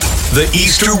The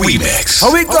Easter Remix.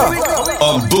 How we go?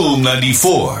 On Boom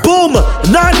 94. Boom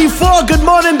 94. Good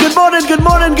morning, good morning, good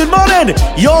morning, good morning.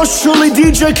 Yours truly,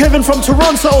 DJ Kevin from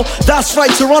Toronto. That's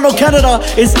right, Toronto, Canada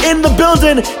is in the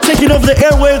building, taking over the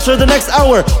airwaves for the next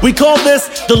hour. We call this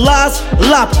the Last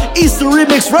Lap Easter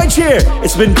Remix right here.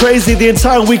 It's been crazy the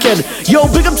entire weekend. Yo,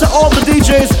 big up to all the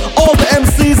DJs, all the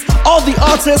MCs, all the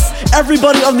artists,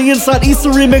 everybody on the inside.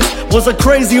 Easter Remix was a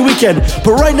crazy weekend.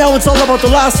 But right now it's all about the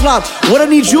last lap. What I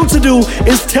need you to do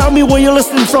is tell me where you're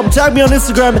listening from. Tag me on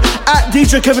Instagram at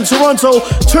DJ Kevin Toronto.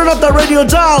 Turn up that radio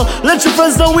dial. Let your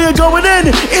friends know we are going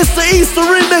in. It's the Easter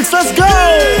Remix. Let's go!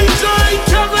 DJ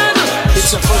Kevin!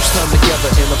 It's our first time together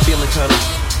and I'm feeling kind of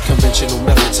conventional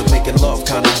methods of making love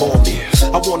kind of bore me.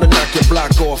 I wanna knock your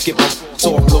block off, get my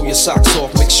off, blow your socks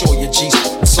off, make sure your G's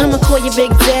I'ma call you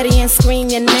Big Daddy and scream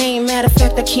your name. Matter of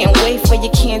fact, I can't wait for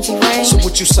your candy rain. So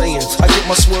what you saying? I get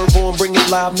my swerve on, bring it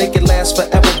live, make it last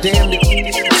forever. Damn it,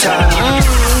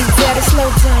 Daddy, slow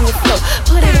down your flow.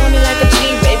 Put it on me like a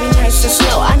G, baby, nice and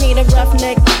slow. I need a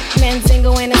roughneck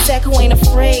Mandingo and a sack who ain't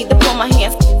afraid to pull my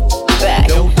hands back.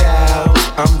 No doubt,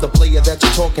 I'm the player that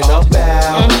you're talking about.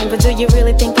 But do you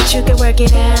really think that you can work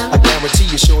it out? I guarantee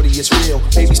you, shorty, it's real.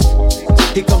 Baby,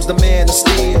 here comes the man of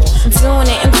steel. Doing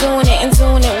it and doing it and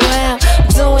doing it well.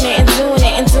 Doing it and doing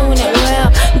it and doing it well.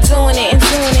 Doing it and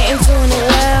doing it and doing it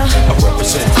well. I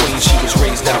represent Queens, she was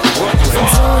raised out in Brooklyn.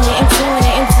 Doing it and doing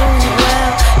it and doing it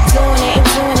well. Doing it and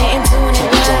doing it and doing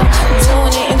it well.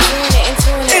 Doing it and doing it and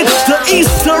doing it well. It's the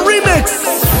Easter Remix.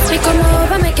 We come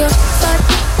over, make your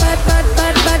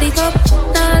bad body pop.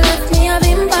 Now let me have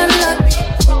him bad luck.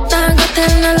 Now go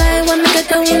tell no lie when me get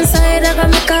down inside. I got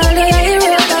me call the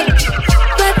hero up.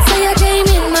 Let's say you came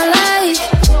in my life.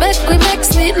 Make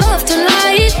sweet love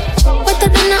tonight. Wetter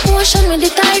than the ocean with the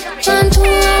tide. 1, 2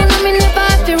 round, I me never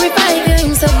have to revive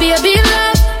him. So baby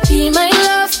love, be my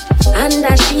love. And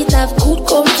that she'd have good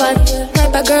comfort.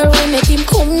 Type of girl will make him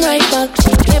come right back.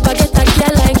 Never get a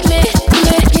girl like me.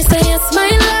 Me say yes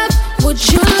my love. Would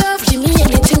you love? Give me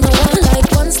anything I want. Like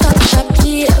one stop shop.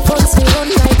 Yeah, once we run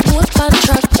like boat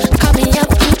contract. Come me up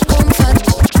good comfort.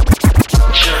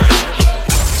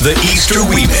 The Easter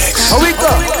Remix. How we go?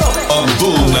 On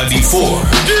Boom 94.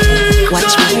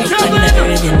 Watch me break when the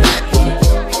rhythm.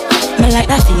 Me like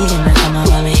that feeling that come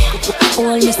over me.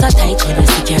 Hold me so tight with the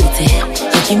security.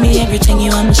 You give me everything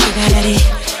you want, sugar daddy.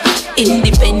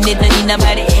 Independent and in a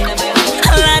body.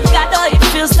 Lord God, oh, it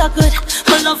feels so good.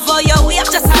 My love for you, we have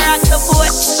just rock the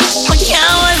boat. I can't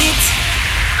hold it,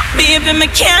 baby, me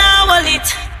can't hold it.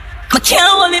 I can't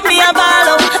hold it, me a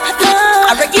ball out.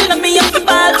 I regular me up the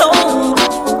ball out.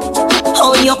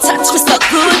 Oh, your touch me so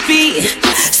good, be.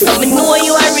 So me know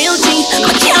you a real G.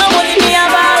 I can't hold it, me a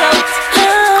ball out.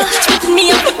 Treat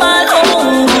me up the ball out.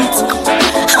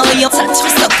 Oh, your touch me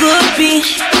so good, be.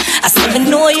 I said me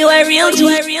know you a real G.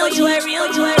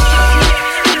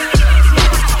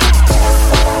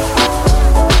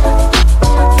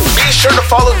 Be sure to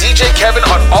follow DJ Kevin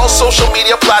on all social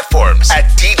media platforms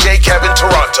at DJ Kevin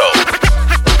Toronto.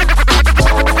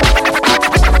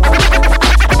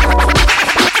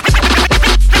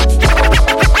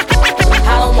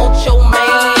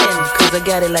 I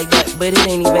got it like that, but it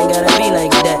ain't even gotta be like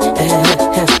that.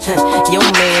 Yo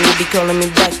man, he be calling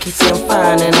me back, he say I'm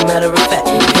fine, and a matter of fact.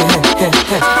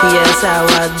 Yeah, that's how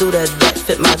I do that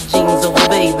fit my jeans over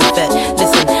baby fat.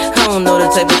 Listen, I don't know the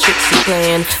type of tricks he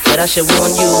playing, but I should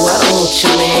warn you, I don't want you,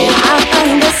 man. I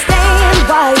understand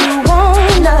why you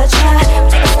wanna try,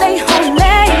 stay home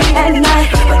late at night,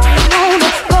 but you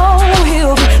wanna go,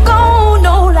 he'll be gone,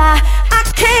 no lie. I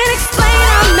can't explain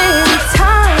how many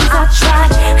times I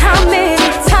tried, how many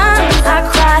times I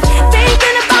cried,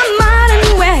 thinking about mine and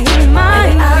where he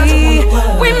might be.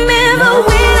 Remember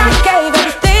when I gave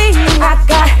everything I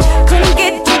got, couldn't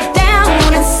get deep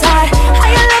down inside. How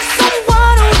you love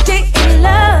someone who didn't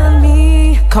love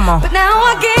me? Come on. But now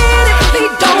I get it, if he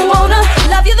don't wanna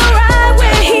love you the right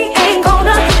way, he ain't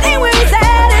gonna. Anywhere he's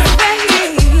at is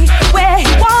where he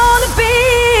wanna be.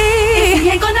 If he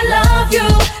ain't gonna love you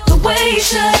the way he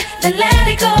should, then let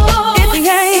it go. If he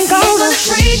ain't gonna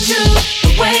treat you the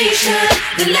way he should,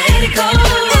 then let it go. If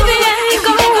he ain't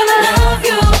gonna love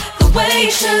you the way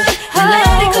he should, then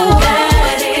let it go. If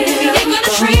he ain't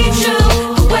gonna treat you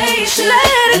the way he should,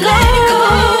 then let it go.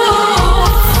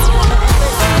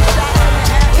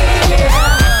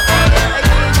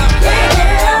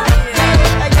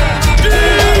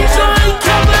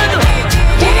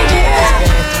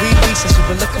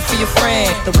 Looking for your friend,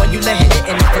 the one you let hit it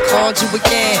and never called you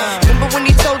again. Remember when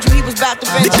he told you he was about to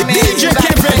Benjamin? You about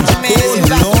to Benjamin, you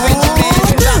about to Benjamin,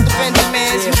 you about to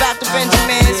Benjamin, you about to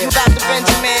Benjamin, you about to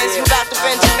Benjamin, you about to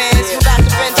Benjamin, you about to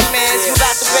Benjamin, you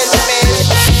about to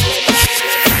Benjamin.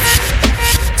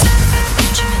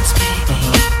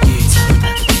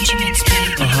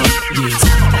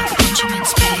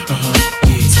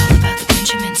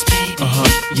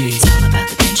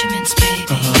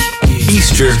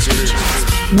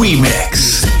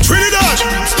 Remix. Trinidad.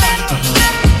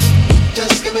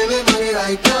 Just give me my money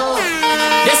right now.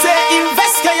 They say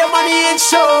invest your money in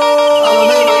show. I'll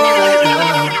make money right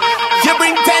now. You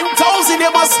bring 10,000,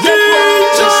 you must get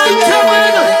more. Just give me my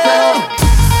money right now.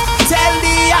 Tell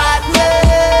the hard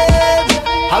man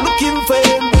I'm looking for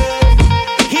him.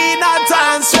 He not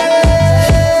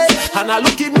answering, and I'm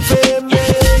looking for him.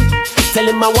 Tell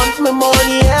him I want my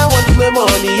money, I want my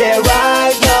money, yeah,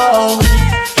 right now.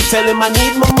 Tell him I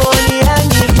need my money, I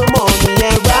need my money,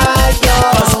 yeah, right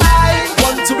now. 'Cause I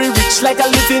want to be rich like I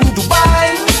live in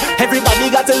Dubai. Everybody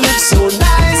got to live so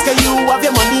nice. 'Cause you have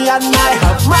your money and I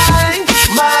have mine,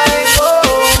 oh.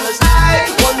 'Cause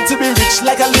I want to be rich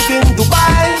like I live in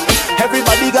Dubai.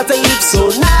 Everybody got to live so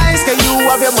nice. 'Cause you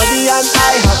have your money and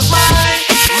I have mine.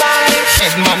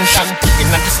 Edmonton, in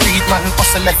the street man,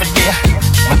 hustle every day.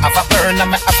 I have a burn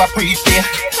and I have a prepay.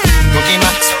 Rookie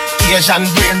Max, Asian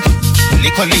brain.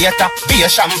 Little later, be a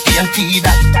champagne tea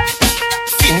that.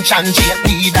 Finch and Jade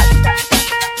need that.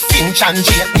 Finch and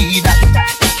Jade need that.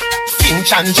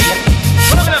 Finch and Jade.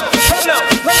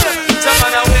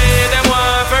 Someone away, them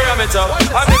want to ram it up.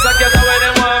 I miss a case away,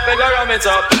 them want to ram it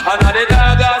up. And all the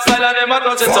dog style and them a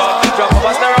touch it up. Drop up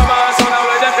a snare so now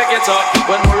they pick it up.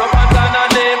 When we're up and down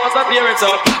and they must appear it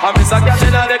up. I miss a cat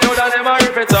in the crowd and them a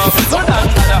rip it up. So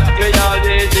dan-dada, you all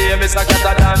DJ, miss a cat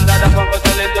a dan-dada. Come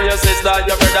tell it to your sister,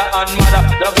 your brother and mother.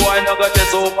 The boy no got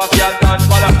this super cat and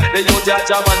mother. The youth a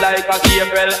jamming like a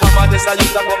Gabriel Hammer. This a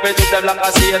youth a come to them like a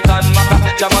Satan Maka.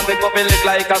 Jamming the cup lick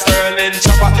like a Sterling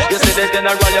chopper. You see the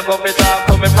general, you come it up,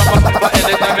 come it proper. But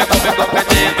anytime you come it up,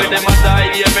 it in with them a die.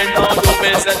 Hear me now, do me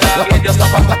say that. Get your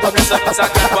stuff up, come it's a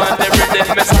cat one. Every day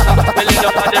me stop, me lead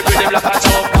up on every day like a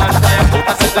chop on fire.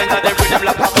 I sit down on every day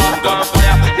like a pump on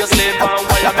fire. You sleep on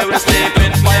wire, me will sleep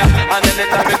in fire. And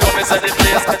anytime you come, it's a the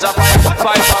place catch a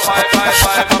fire.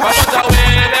 Fire. Put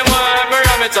away, them want to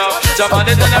ram it up. Jump on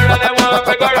the general, them want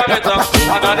to ram it up.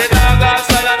 And all the dog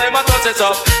style and them a touch it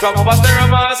up. From up a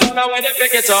stereo, so now when they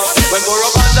pick it up. When go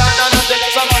up and down and they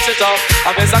just a mash it up.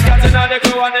 And there's a cat in the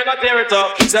crew and they a tear it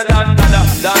up. Say dan-dada,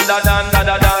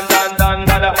 dan-dada,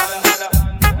 dan-dada.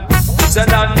 Say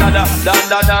dan-dada,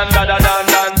 dan-dada. Say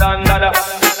dan-dada.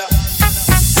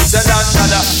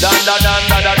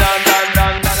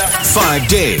 5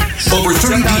 days, over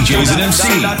 30 DJs and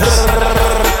MCs.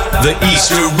 The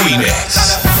Easter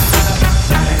Remix.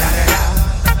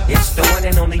 It's the one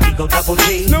and only Eagle Double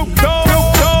G. Snoop Dogg.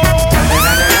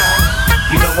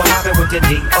 You know what happened with the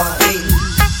D.R.E.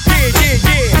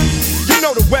 Yeah. You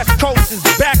know the West Coast is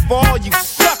back for all you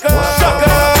suckers. So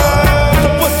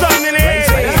put something in there.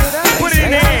 Put it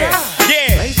in there.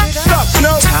 Yeah. Suck,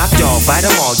 Snoop. Top dog, bite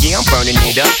them all. Yeah, I'm burning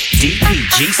it up.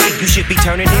 DPGC, you should be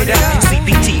turning it up.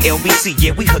 CPT, LBC,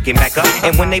 yeah, we hooking back up.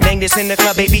 And when they bang this in the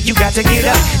club, baby, you got to get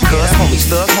up. Cuz homies,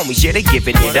 thug homies, yeah, they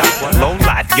giving it up. Low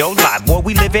life, yo life, boy,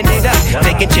 we living it up.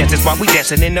 Taking chances while we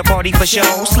dancing in the party for show.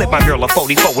 Slip my girl a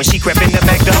 44 when she crept in the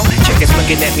back door. Chickens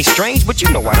looking at me strange, but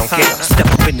you know I don't care. Step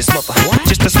up in this mother,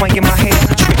 just a swing in my hair.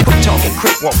 Trick, quick talking,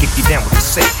 quick walk if you down with the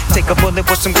set. Take a bullet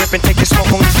with some grip and take the smoke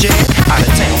on the jet. Out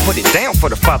of town, put it down for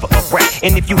the father of rap.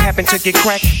 And if you happen to get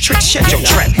cracked, trick, shut your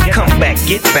trap. Come back,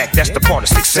 get back, that's the part of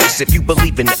success. If you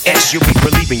believe in the S, you'll be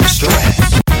relieving your stress.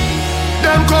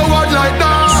 Them coward like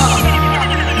that,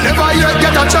 never yet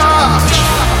get a charge.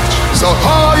 So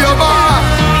hold your back,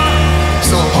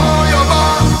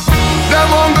 Them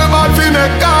hungry bad fi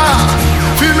make car,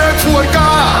 fi make food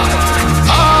car.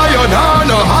 Iron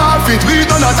hand no half it, we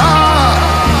don't attack.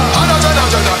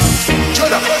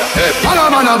 Hey,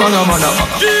 palamana.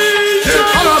 Hey,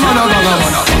 palamana.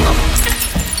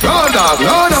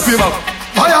 Round up him up.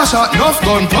 Fire shot, enough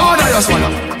gun, powder your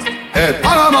swallow. Hey,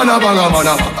 palamana.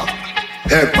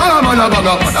 Hey, palamana.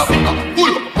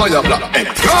 Pull up, fire black. Hey,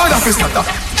 round up his starter.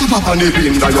 Chop up on the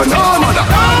beam, that you know, mother.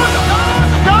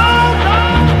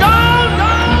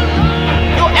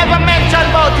 You ever mention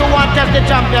about you want to test the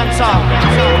champion song?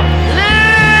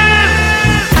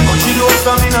 Live! But you know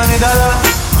from in a Netherlands,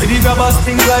 where the grabbers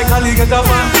things like alligator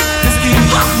man. The skin,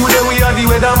 who there we are the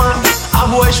weatherman. A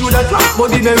boy should have clapped, but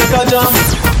the America jam.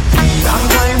 Long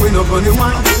time we no gun you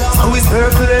man. So we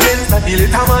circle the lens that the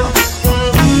little man.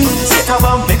 Set a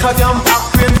bomb, make a jam,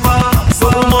 pack cream bar. So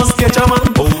we must catch a man.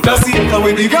 That's the echo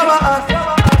with the grabber hat.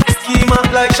 Scheme up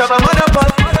like Shabba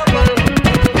Motherfuck.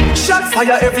 Shot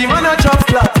fire, every man a drop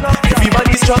flat.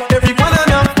 Everybody's trapped, every man a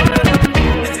nap.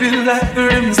 It feels like the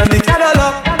rims and the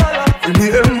Cadillac. In the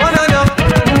M1 a nap.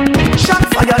 Shot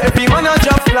fire, every man a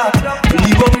drop flat.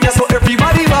 Leave up here so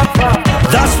everybody back.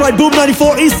 That's right, Boom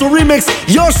 94 Easter Remix.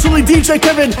 Yours truly, DJ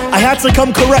Kevin. I had to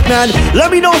come correct, man.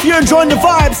 Let me know if you're enjoying the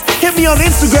vibes. Hit me on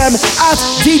Instagram at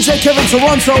DJ Kevin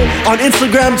Toronto on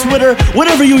Instagram, Twitter,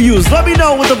 whatever you use. Let me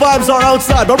know what the vibes are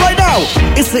outside. But right now,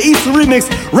 it's the Easter Remix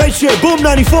right here, Boom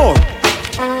 94.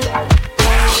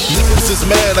 Niggas is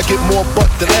mad, I get more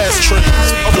butt than ashtrays.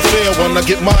 I'm the fair one, I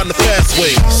get mine the fast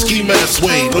way. Ski mask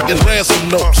way, looking ransom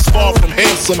notes. Far from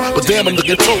handsome, but damn I'm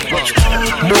looking tote.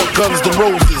 More guns than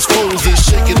roses, foes is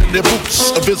shaking in their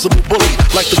boots. A visible bully,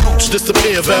 like the roots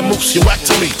disappear, vamoose, you whack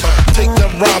to me. Take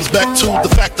them rhymes back to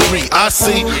the factory. I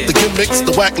see the gimmicks,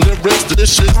 the whack lyrics, the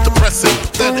dishes, depressing,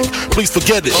 pathetic. Please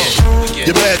forget it.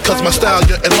 You're mad cause my style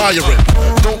you're admiring.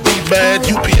 Don't be mad,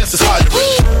 UPS is hiring.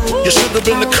 You should have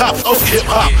been the cop of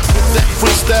hip-hop. With that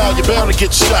freestyle, you're bound to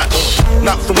get shot.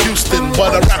 Not from Houston,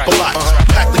 but I rap a lot.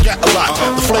 Pack the gat a lot,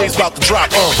 the flame's about to drop.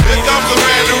 Here comes a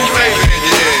brand new flavor in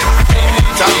your ear.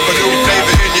 Time for new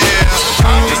flavor in your ear.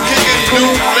 I'm just kicking new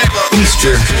flavor.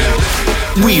 Easter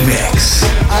Remix.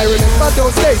 I remember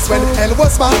those days when hell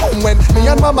was my home, when me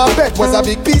and mama bed was a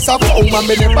big piece of home, and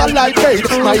me never like paid.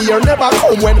 My ear never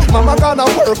come when mama gonna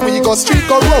work, we go street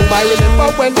go roam. I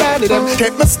remember when Danny them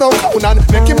kept me snow cone and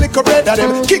make him lick a bread at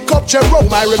them, kick up Jerome.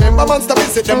 I remember monster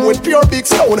visit them with pure big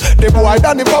stone. The boy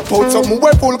Danny pop out something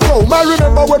way full chrome. I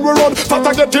remember when we run,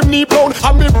 Fata get him knee blown,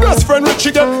 and me best friend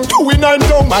Richie get 2 in 9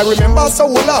 down. I remember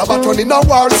Soul Lava turning a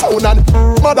war sound, and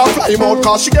mother fly him out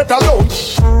cause she get alone.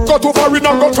 Got over in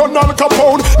and got on Al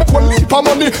Capone. Make one leap of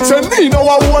money, say me know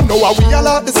I won't know how we all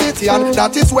out the city, and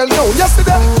that is well known.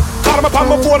 Yesterday, call me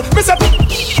on my phone, me said,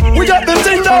 we get the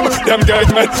thing down, them get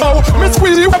me now. Me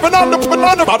squeeze weapon on the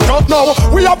banana, but not now.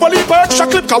 We have a leap of extra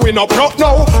clip, cause we no broke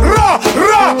now. Ra,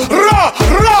 ra, ra,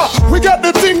 ra. We get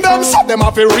the thing down, so them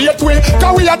have a rate way,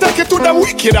 cause we are take it to them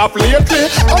wicked up lately.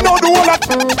 I know the whole lot,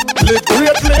 live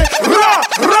greatly. Ra,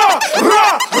 ra,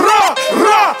 ra, ra,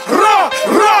 ra, ra,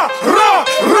 ra, ra, ra,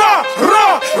 ra,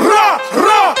 ra,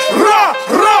 ra, ra,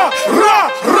 ra, ra,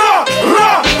 ra, ra,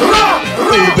 ra.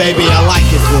 Ooh, baby, I like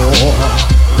it raw.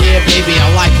 Yeah, baby, I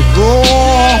like it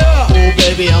raw. Ooh,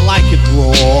 baby, I like it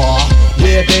raw.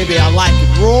 Yeah, baby, I like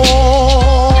it raw.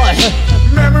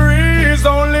 Memories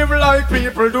don't live like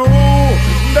people do.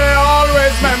 They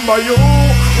always remember you,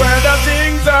 whether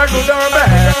things are good or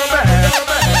bad.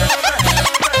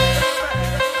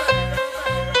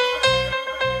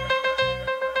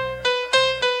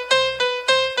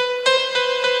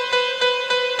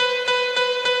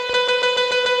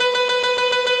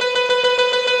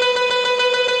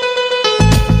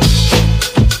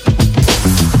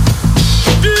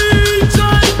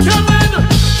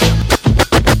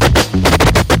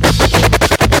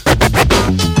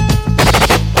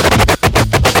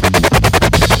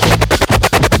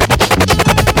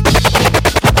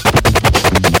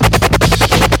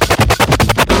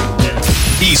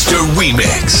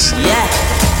 Remix. Yeah.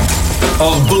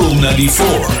 Of Boom 94.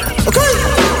 Okay.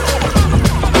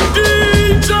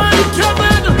 DJ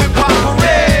Kevin.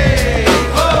 Hey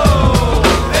ho,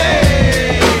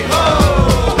 hey ho,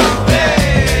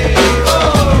 hey ho,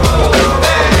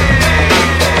 hey.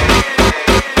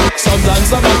 Sometimes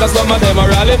some backers, some of them are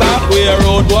rally back. We a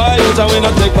road boy, you and we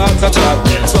not take back the chat.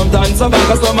 Sometimes some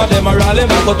backers, some of them are rally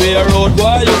back, but we a road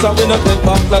boy, you and we not take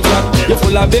back the chat. You're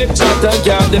full of big chat and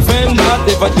can't defend that.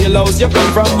 If a jailhouse you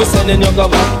come from, we sending you go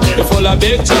back. You're full of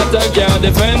big chat and can't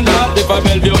defend that. If a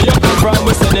Bellevue you come from,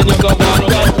 we sending you go back.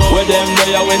 Where them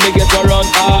there when they get to run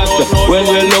hard. When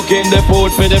we look in the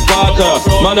port for the parker.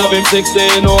 Man of him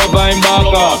 16 over him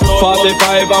backer.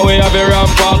 45 and we have a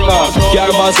rampacker.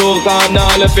 Car bazooka and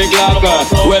all the big locker.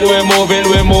 When we moving,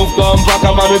 we move come back.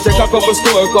 Man we take a couple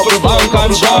store, couple bank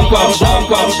and jump up, jump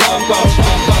up, jump up,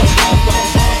 jump up.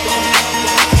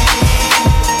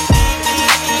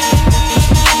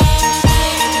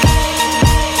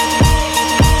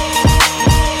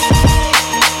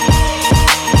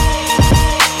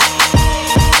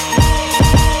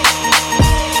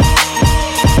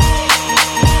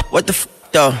 What the f***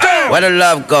 though? Where the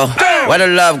love go? Where the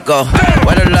love go?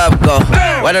 Where the love go?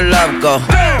 Where the love go?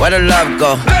 Where the love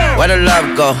go? Where the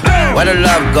love go? Where the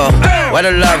love go? Where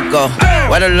the love go?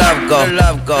 Where the love go?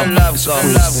 Love go? Love go?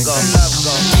 Love go? Love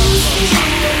go?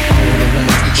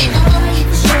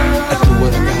 I do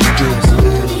what I gotta do.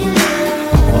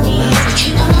 I wanna laugh at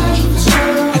you.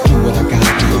 I do what I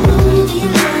gotta do.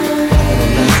 I wanna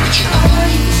laugh at you.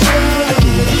 I do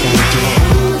what I gotta do.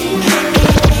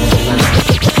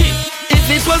 If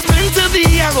it was meant to be,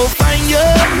 I go find you.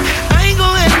 I ain't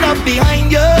gonna end up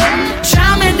behind you.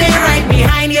 Charming day right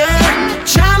behind you.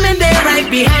 Charming day right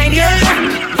behind you.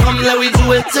 Come, let we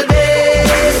do it today.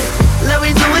 Let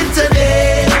we do it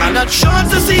today. I'm not sure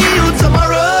to see you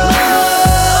tomorrow.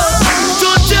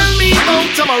 Don't you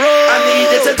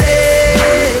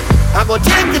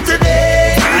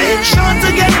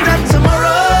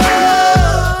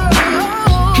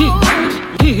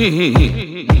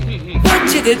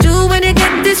What you could do when you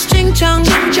get this ching chong,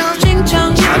 ching chong, ching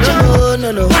chong, ching chong?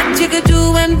 No. What you could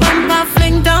do when bumper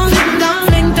fling down, fling down,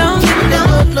 fling down, fling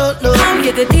down? No. How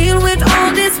you could deal with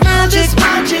all this magic,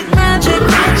 magic, magic,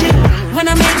 magic? When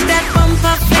I make that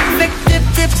bumper flick, dip,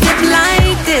 dip, dip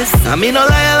like this. I mean, no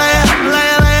liar.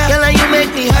 Girl, you make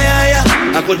me higher.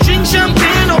 I could drink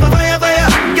champagne over fire.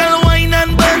 Girl, wine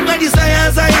and burn my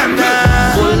desires, I am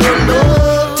now. Oh,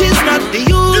 no. Tis not the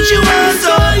usual,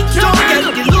 so don't get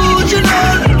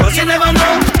delusional. Cause you never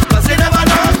know.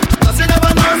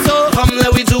 So come,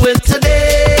 let we do it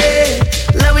today.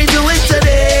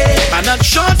 I'm not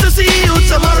sure to see you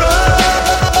tomorrow.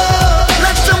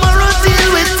 Let tomorrow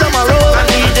deal with tomorrow. I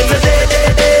need it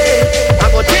today. I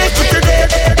go take it today.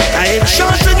 I ain't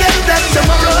sure to get that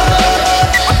tomorrow.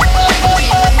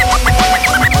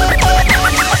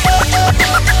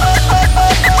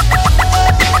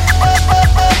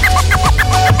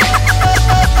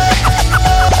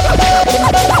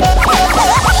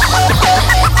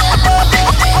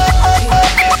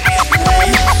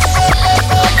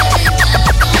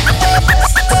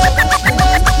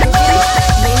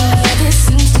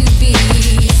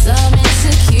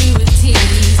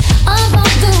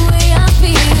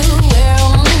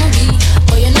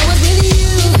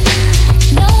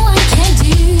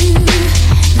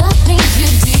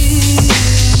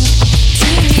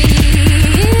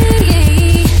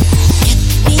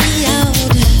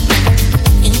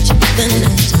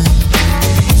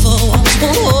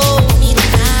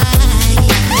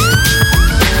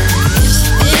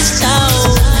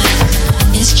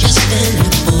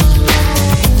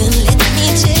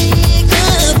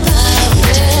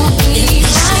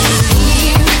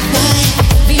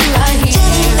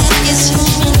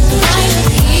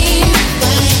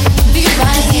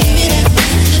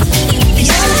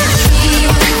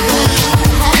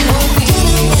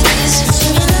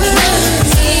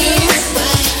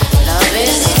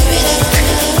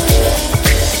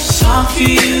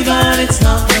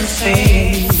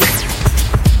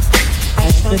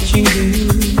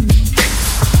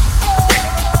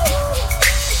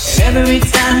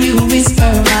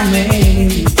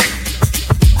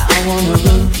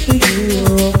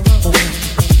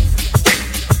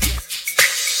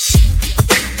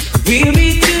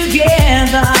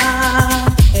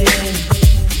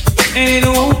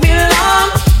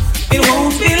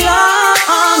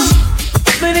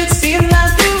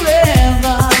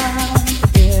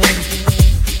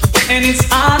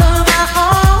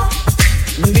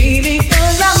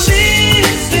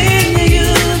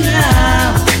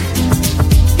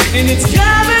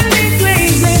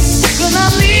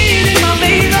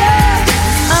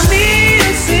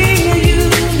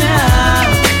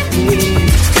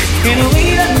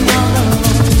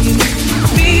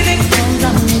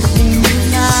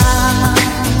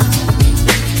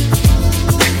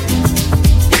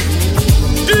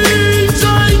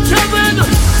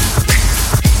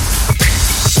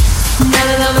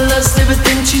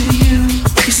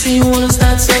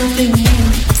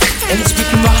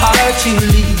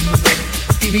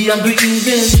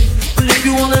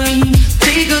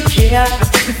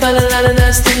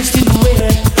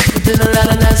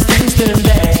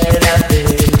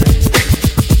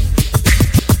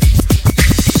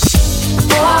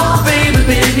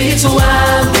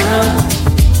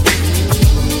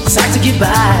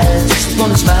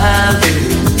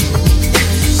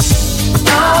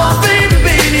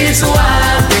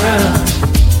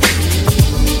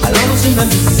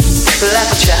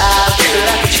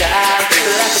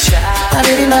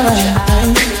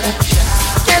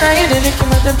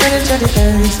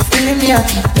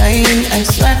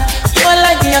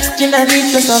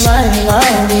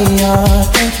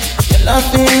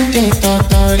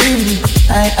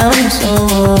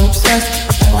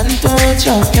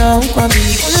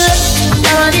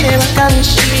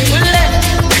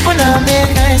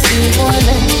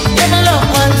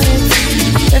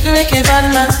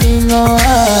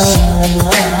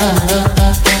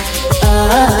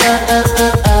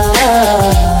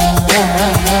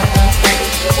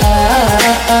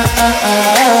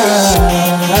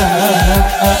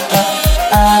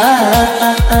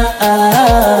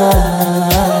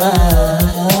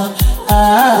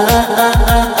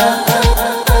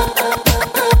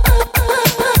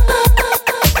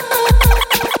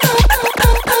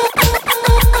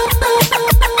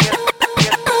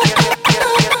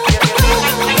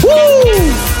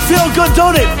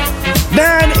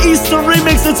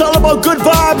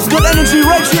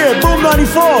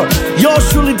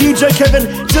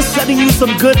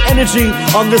 Some good energy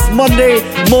on this Monday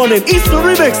morning. Easter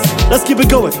Remix. Let's keep it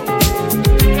going.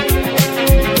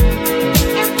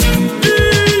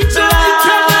 DJ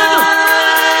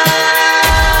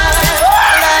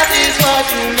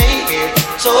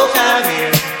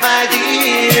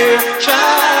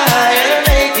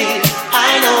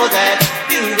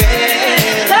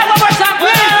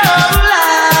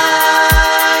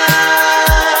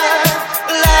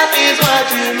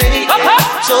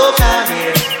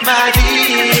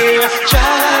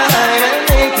try to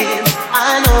make it.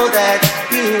 I know that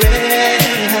you will.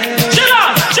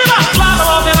 Shiva, rock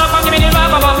about it, up and give me the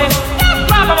rock about it.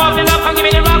 Rock about it, up and give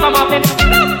me the rock about it.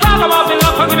 Rock about it,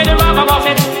 up and give me the rock about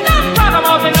it. Rock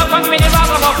about it, up and give me the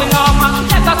rock about it.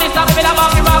 Yes, sister, give me the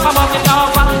rock about it.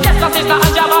 Yes, sister,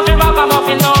 and jab off the rock about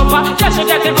it. Yes, you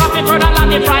get it off the front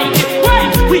and the pride.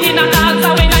 Wait, we in a dance,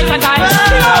 we like a time.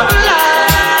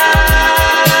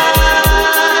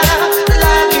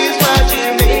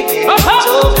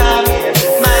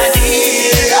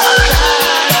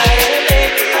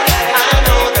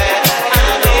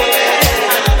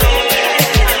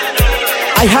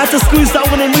 I had to squeeze that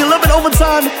one in. We live in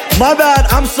overtime. My bad.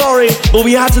 I'm sorry, but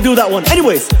we had to do that one.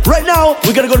 Anyways, right now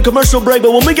we gotta go to commercial break. But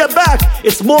when we get back,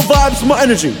 it's more vibes, more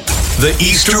energy. The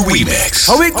Easter Remix.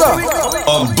 How we go?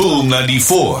 On Boom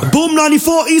 94. Boom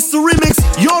 94 Easter Remix.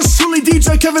 Yours truly,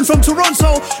 DJ Kevin from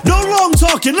Toronto. No long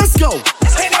talking. Let's go.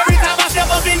 And every time I step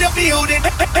up in the building,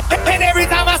 and every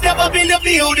time I step up in the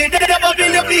building, step up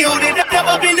in the building, step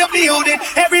up in the building,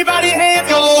 everybody hands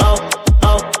go up.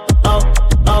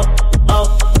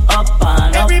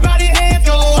 Everybody hands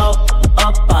go up,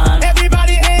 and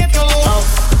everybody hands go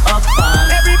up,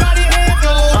 and everybody hands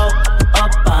go up,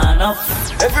 and up.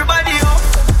 Everybody up,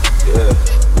 yeah,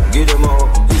 get them all,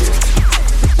 yeah.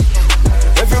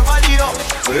 Everybody up,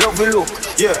 we love the look,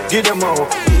 yeah, get them all,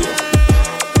 yeah.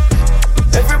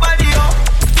 Everybody up,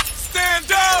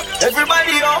 stand up.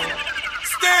 Everybody up,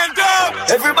 stand up.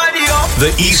 Everybody up.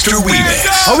 The Easter Remix.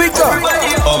 How we go?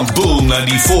 On Boom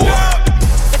 94.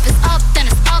 If it's up, then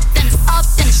it's up, then it's up,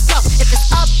 then it's stuff. If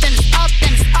it's up, then it's up,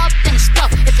 then it's up, then it's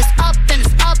stuff. If it's up, then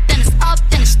it's up, then it's up,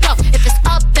 then it's stuff. If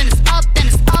it's up, then it's up,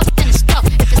 then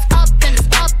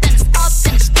it's up,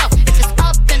 then it's stuff. If it's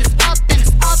up, then it's up, then it's up, then it's stuff. If it's up, then it's up, then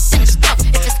it's up, then it's stuff.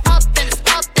 If it's up, then it's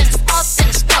up, then it's up, then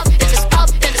it's stuff. If it's up,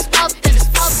 then it's up, then it's up, then it's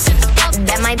stuff.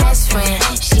 That my best friend,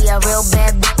 she a real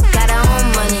bad bitch, got her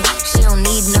own money. She don't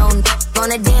need no on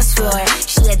the dance floor.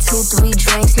 She had 2-3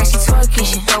 drinks, now she twerking.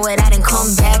 She throw it out and come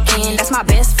back in. That's my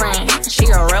best friend. She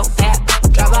a real bad,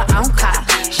 drive her own car.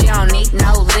 She don't need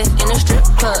no lift in a strip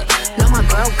club. No, my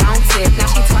girl gon' tip. Now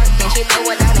she twerking, she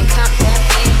throw it out and come back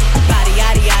in. Body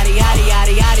yaddy yaddy yaddy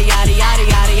yaddy yaddy yaddy yaddy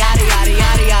yaddy yaddy yaddy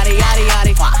yaddy yaddy yaddy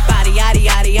yaddy. Body yaddy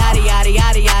yaddy yaddy yaddy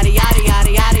yaddy yaddy yaddy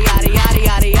yaddy yaddy yaddy yaddy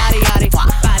yaddy yaddy yaddy.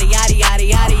 Body yaddy yaddy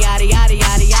yaddy yaddy yaddy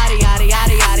yaddy yaddy yaddy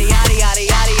yaddy yaddy yaddy yaddy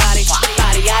yaddy yaddy.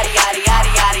 Body yaddy yaddy yaddy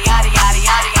yaddy yaddy yaddy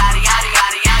yaddy yaddy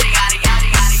yaddy yaddy yaddy yaddy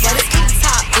yaddy. What is kitty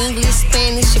top? English,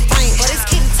 Spanish, and French. What is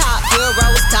kitty top?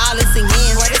 Euros, dollars, and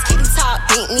yen. What is kitty top?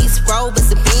 Bentleys, Rovers,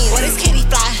 and Benz. What is kitty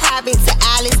fly? Private to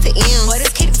Alice to M. What is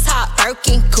kitty top?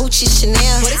 Birkin, Gucci,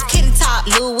 Chanel. What is kitty top?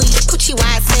 Louis, Gucci,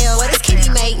 YSL. What is kitty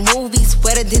make movies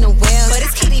wetter than a well? What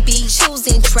is kitty be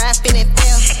choosing, trapping, and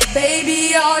fell?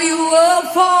 Baby, are you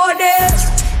up for this?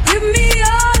 Give me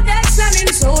all that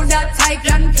slamming so that I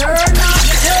can turn on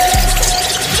the head.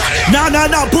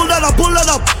 Nah, pull that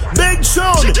up. Big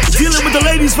Sean, dealing with the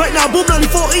ladies right now. Boom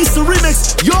 94 Easter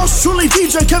Remix. Yours truly,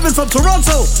 DJ Kevin from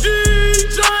Toronto.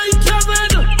 DJ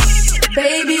Kevin.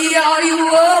 Baby, are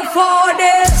you up for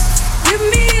this? Give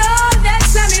me all that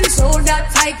slamming so that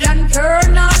I can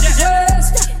turn on the head.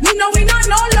 You know we not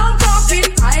no long talking.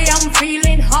 I am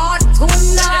feeling hot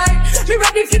tonight. Be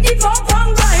ready to give up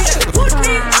on right. Put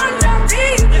me on the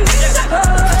beat.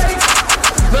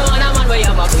 Run a man where you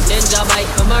have a big ninja bike.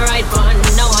 I'm a right one.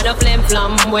 Now on a flim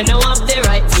flam. When I have the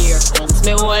right gear. Bounce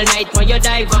me all night when you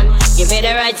dive on. Give me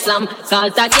the right slam.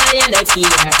 Salt a girl in the gear.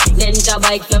 Ninja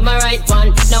bike, I'm a right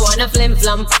one. Now on a flim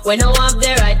flam. When I have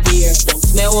the right gear.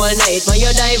 Bounce me all night when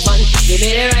you dive on. Give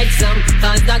me the right slam.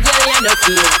 Salt a girl in the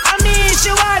gear. I mean,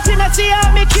 she want to see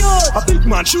how me cute. A big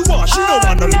man she want, she don't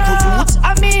want no little youth.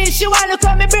 I mean, she want to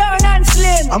call me brown and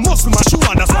slim. A muscle man she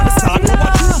want, that's why they start over you.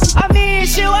 I mean,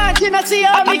 she want to see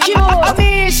how me cute. I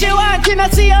mean, she want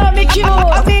to see how me cute.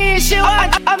 I mean, she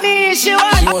want.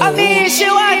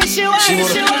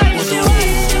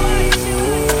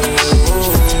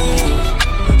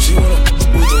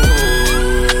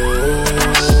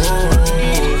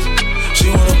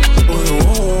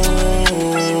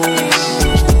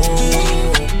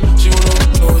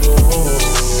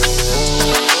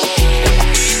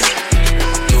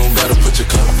 Don't gotta put your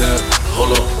cup down.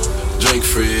 Hold on, drink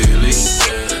freely.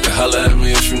 And holla at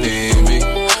me if you need me.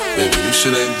 Baby, you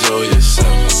should enjoy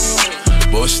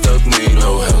yourself. Boy, stuff need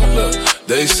no help. Look,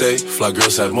 they say fly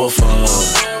girls have more fun.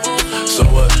 So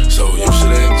what? So you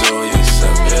should enjoy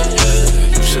yourself. Yeah,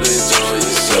 you should enjoy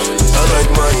yourself. I like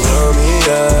Miami,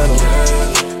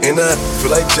 yeah. And I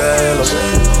feel like jello.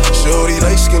 Shorty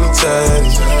like skinny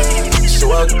titties.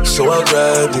 So I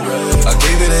grabbed it. I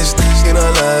gave it this and I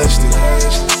lashed it.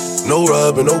 No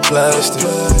rubber, no plastic.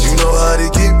 You know how to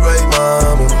get right,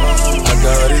 mama. I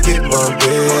gotta get my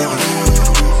baby.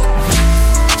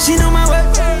 She know my work,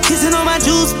 kissing on my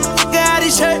juice. Got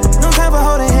his shirt, no time for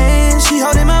holding hands. She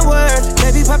holding my word.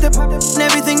 Baby popped up and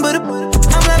everything but a.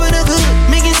 I'm loving her good,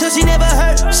 making sure she never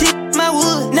hurt. She my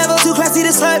wood, never too classy to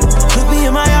slut. Look me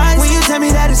in my eyes when you tell me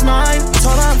that it's mine.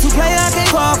 Told her I'm too play, I can't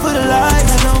fall for the lies.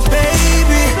 I know,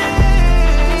 baby,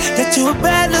 that you a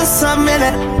bad little something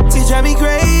that you drive me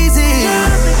crazy.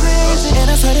 And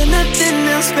I swear that nothing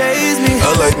else faze me. I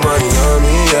like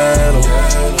Miami yellow,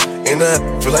 and I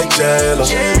feel like jello.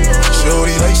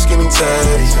 Shorty like skinny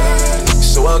tatty,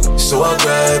 so I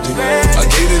grabbed it. I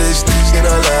gave it this, then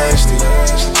I lashed it.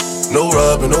 No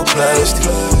rubber, no plastic.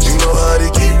 You know how to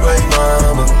get right,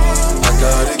 mama. I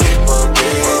gotta get my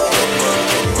baby.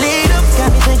 Lead up,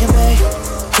 got me thinking, babe.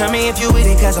 Tell me if you with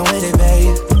it, cause I'm with it,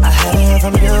 babe. I haven't heard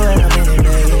from you and I'm in it,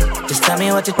 babe. Just tell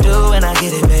me what to do and I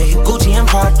get it, babe. Gucci and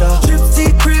Prada.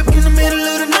 Trip crib in the middle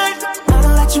of the night. I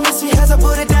don't let you miss me as I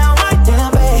put it down right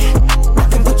down, babe. I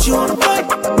can put you on a flight.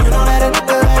 You know that a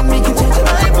nigga like me can change your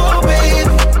life, oh, babe.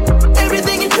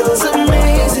 Everything you do is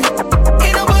amazing.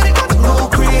 Ain't nobody got to go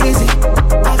crazy.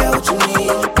 I got what you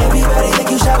need. Everybody think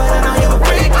you shy, but I know you're a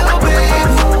freak, oh,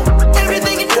 baby.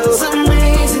 Everything you do is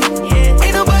amazing.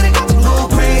 Ain't nobody got to go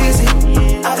crazy.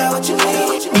 I got what you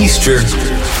need. Easter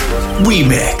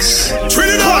Remix.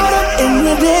 Caught up in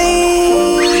the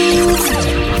days.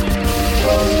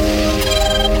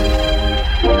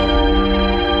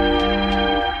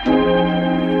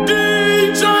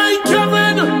 DJ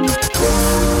Kevin.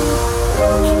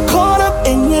 Caught up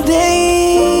in your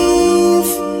days.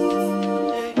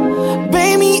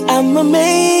 Baby, I'm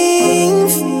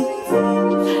amazed.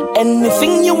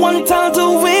 Anything you want, I'll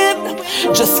do it.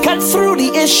 Just cut through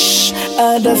the ish.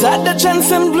 Others had the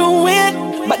chance and blew it.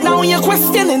 But now you're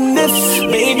questioning this.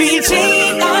 Baby,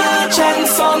 take a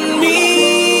chance on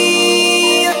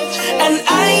me, and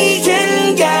I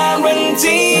can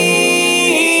guarantee.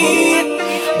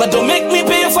 But don't make me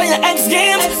pay for your X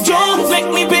games. Don't make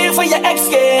me pay for your X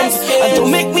games. And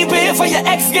don't make me pay for your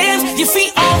X games. You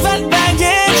see all that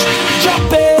baggage?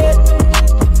 Drop it.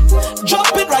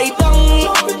 Drop it right down.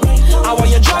 I want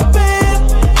you drop it.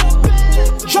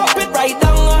 Drop it right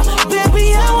down.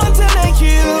 Baby, I want to make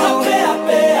you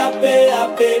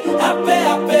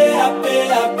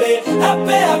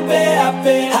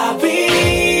happy.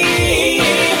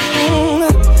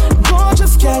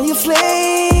 Gorgeous, can you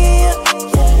slay?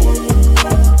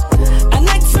 An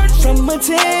excerpt from a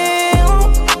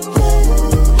tale.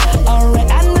 Alright,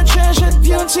 and the treasured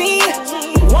beauty,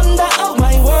 wonder of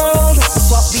my world.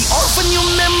 Swap the orphan new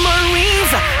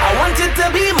memories. I want you to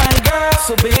be my girl.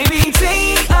 So baby,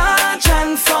 take a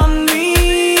chance on me,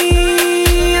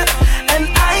 and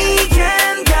I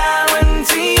can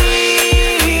guarantee.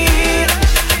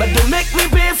 But don't make me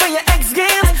pay for your X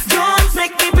games. Don't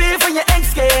make me pay for your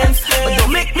X games. But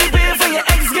don't make me pay for your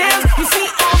X games. You see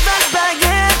all that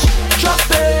baggage? Drop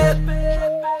it.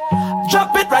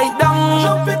 Drop it right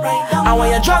down. I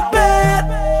want you drop it.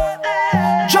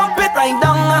 Drop it right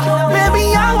down.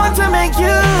 Baby, I want to make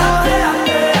you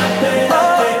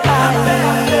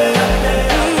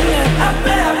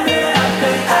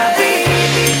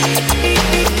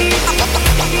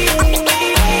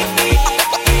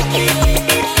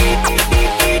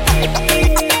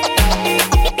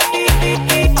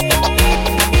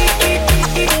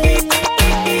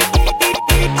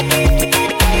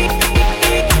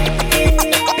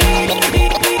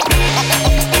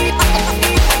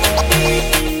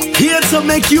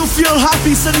make you feel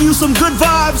happy, sending you some good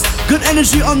vibes, good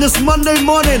energy on this Monday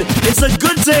morning. It's a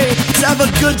good day to have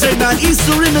a good day, man.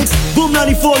 Easter Remix, Boom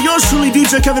 94, yours truly,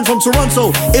 DJ Kevin from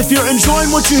Toronto. If you're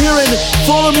enjoying what you're hearing,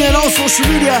 follow me on all social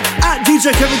media at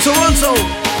DJ Kevin Toronto.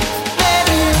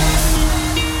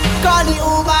 Call the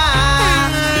Uber.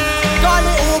 Call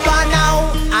the Uber now.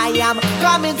 I am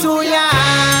coming to ya.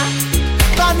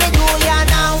 Coming to ya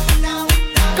now.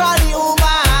 Call the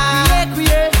Uber.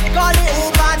 Call the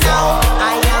Uber now.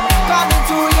 I am coming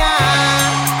to ya.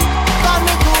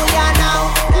 Coming to ya now.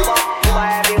 Uber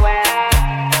everywhere.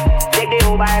 Take the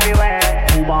Uber everywhere.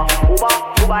 Uber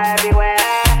everywhere.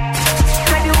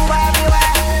 Take the Uber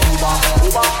everywhere.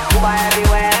 Uber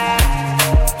everywhere.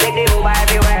 Take the Uber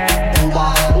everywhere.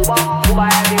 Uber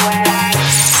everywhere.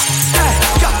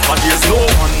 But there's no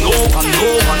one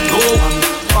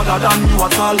other than you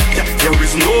at all. There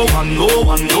is no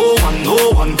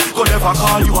one could ever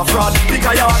call you a fraud.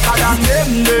 Because you're hotter than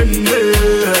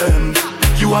them.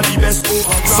 You are the best.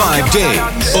 5 days,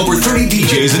 over 30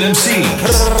 DJs and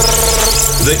MCs.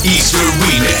 The Easter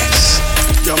Remix.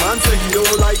 Your and say he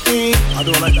don't like me. I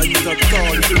don't like that you at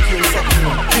all. If you feel something,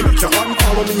 give it your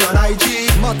unfollow me on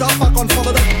IG. Matter of fact,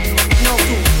 unfollow that now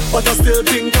too. But I still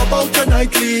think about you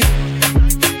nightly.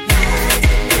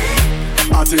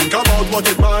 I think about what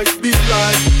it might be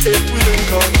like if we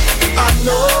link up. I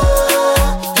know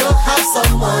you have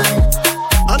someone,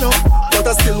 I know, but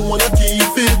I still wanna keep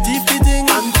it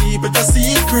and keep it a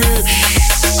secret.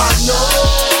 I know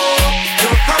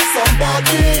you have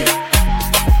somebody,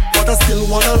 but I still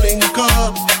wanna link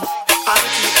up and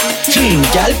keep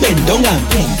it. Y'all bend down and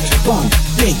bing, bang,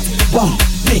 bing, bang,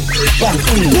 bing, bang.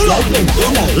 Y'all bend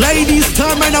down and ladies,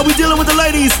 time right now. We dealing with the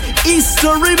ladies.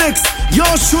 Easter remix.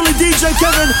 Yours truly, DJ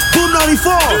Kevin, Boom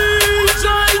 94.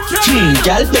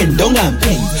 Y'all bend down and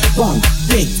bing, bang,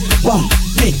 bing, bang,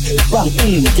 bing, bang.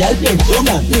 Y'all bend down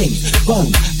and bing, bang,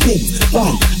 bing,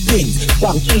 bang, bing,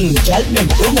 bang. Y'all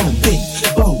bend down and bing,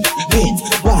 bang, bing,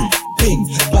 bang, bing,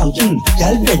 bang.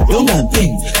 Y'all bend down and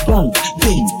bing, bang,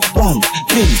 bing, bang,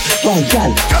 bing, bang.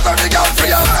 Y'all. Cause I'm the girl for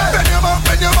you. Bend your back,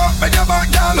 bend your back, bend your back,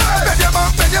 girl. Bend your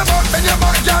back, bend your back, bend your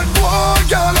back, girl. Whoa,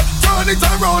 girl. Turn it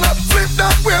around, flip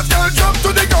that waist, girl. Jump to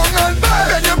the ground and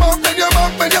bend your back, bend your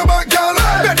back, bend your back, girl.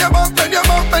 Bend your back, bend your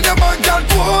back, bend your back, girl.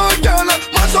 Whoa, girl.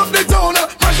 Mash up the town,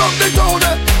 mash up the town.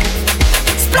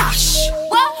 Splash.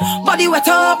 Body wet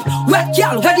up, wet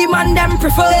girl, where the man them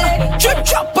prefer. Drip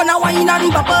drop on a wine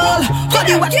and bubble.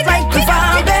 Body wet like the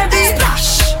farm, baby.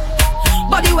 Splash.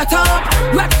 Body wet up,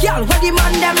 wet girl, where the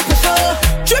man them prefer.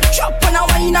 Drip drop on a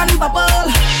wine and bubble.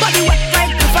 Body wet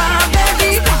like the farm,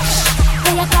 baby.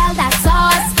 What you call that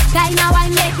sauce? Guy now I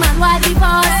make man want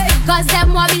divorce. Cause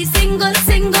them want be single,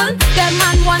 single. Them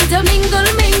man want to mingle,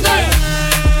 mingle.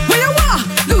 Where you want?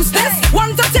 Lose this.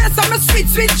 Want to taste some sweet,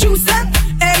 sweet juice, eh?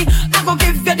 Hey, I go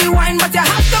give you the wine, but you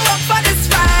have to work for this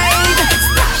ride.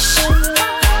 Splash.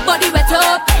 Body wet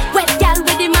up, wet girl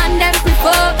with the man them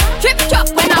prefer. Trip chop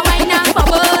when I wine and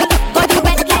bubble. Body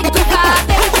wet like the car,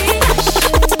 baby.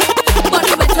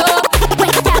 Body wet up,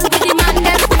 wet girl with the man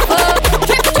them prefer.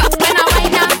 Trip chop when I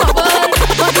wine and bubble.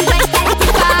 Body wet like the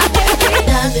car, baby.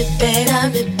 Dame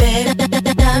better, dame better, dame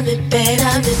better, dame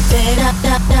better, dame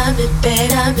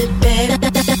better, dame better, dame better,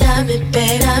 dame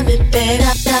better, dame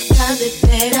better.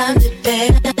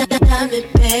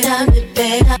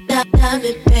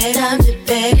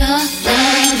 Your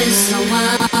love is so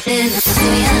wild and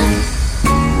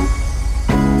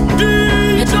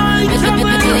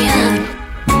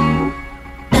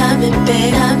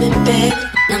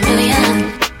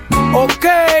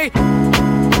Okay.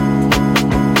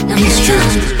 Easter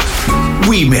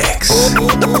Remix.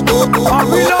 I'm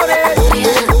reloaded.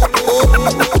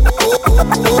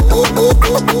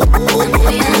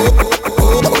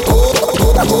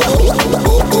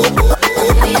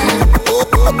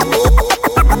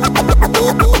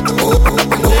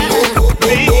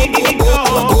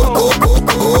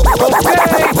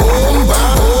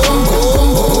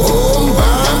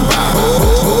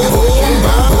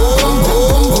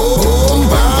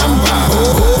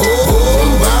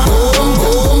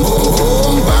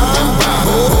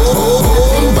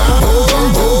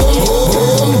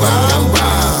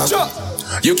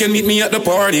 You can meet me at the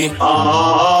party.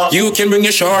 You can bring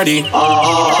your shorty.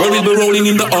 Where we'll be rolling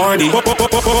in the Ardy.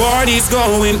 Party's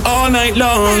going all night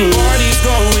long. Party's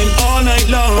going all night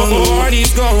long.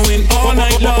 Party's going all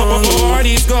night long.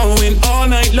 Party's going all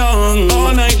night long.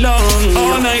 All night long.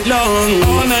 All night long.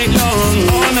 All night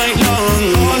long. All night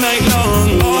long. All night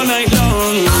long. All night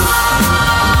long.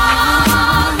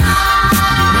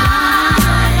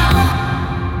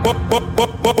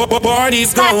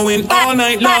 Party's going all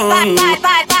night long.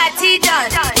 Party done.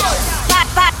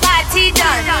 Party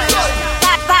done.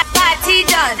 Party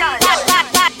done.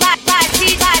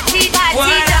 What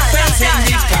happens in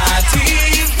the party?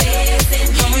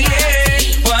 Oh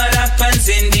yeah. What happens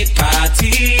in the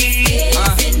party?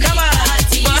 Come on.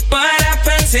 What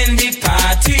happens in the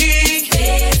party?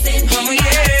 Oh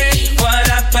yeah. What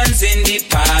happens in the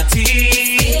party?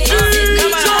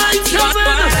 Come on.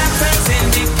 What happens in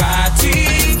the party?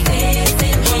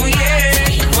 Oh yeah.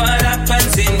 What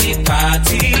happens in the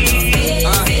party?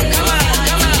 Come on.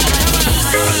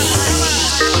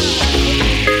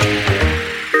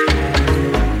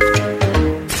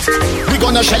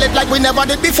 Gonna shell it like we never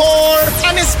did before.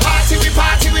 And it's party, we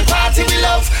party, we party, we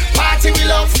love. Party, we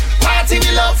love. Party,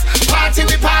 we love. Party,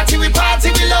 we party, we party,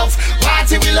 we love.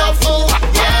 Party, we love. Oh,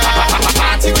 yeah.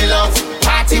 Party, we love.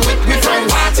 Party with me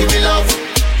friends. Party, we love.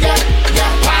 Yeah,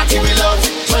 yeah. Party, we love.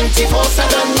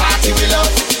 24/7. Party, we love.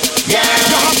 Yeah.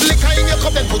 You have liquor in your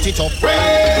cup and put it up.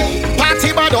 Rain.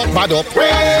 Party bad up, bad up.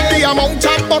 Rain. The amount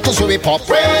of bottles we pop.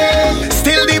 Rain.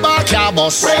 Still the bar car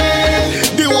bus. Rain.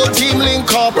 The whole team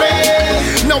link up.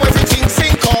 Rain. Now everything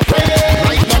sync up.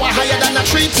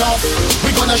 up.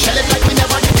 We gonna shell it like we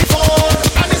never did before.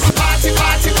 And it's party,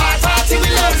 party, party, party we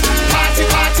love. Party,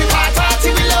 party, party, party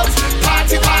we love.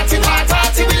 Party, party, party,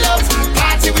 party we love.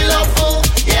 Party we love, oh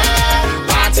yeah.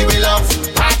 Party we love.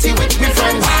 Party with me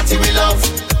friends. Party we love.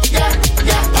 Yeah,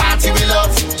 yeah. Party we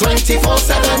love.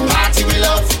 24/7. Party we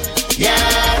love. Yeah.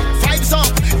 Vibes up.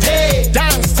 Hey,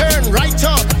 dance, turn right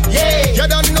up. Yeah. You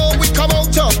don't know we come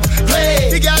out up. Play.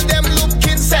 The girl them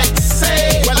looking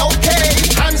sexy. Well, okay.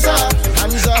 Hands up.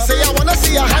 Hands up. I say I wanna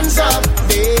see your hands up.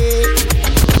 Hey.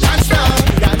 Dance now.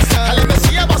 Dance now. Let me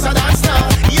see your boss a dance now.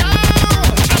 Yeah.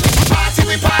 Party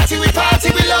we party we party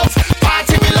we love.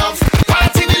 Party we love.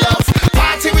 Party we love.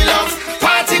 Party we love.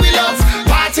 Party we love.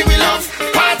 Party we love.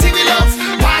 Party we love.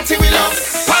 Party we love.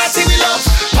 Party we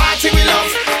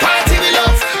love. Party we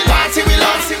love. Party we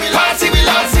love. Party we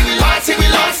love. Party we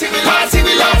love. Party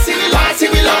we love. Party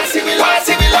we love. Party we love.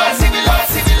 Party we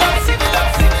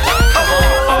love.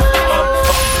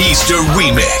 Easter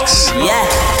Remix.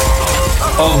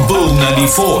 Yeah. On Boom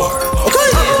 94.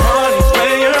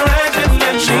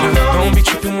 Don't be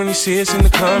tripping when you see us in the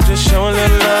club. Just show a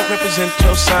little love, represent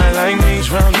your side like me.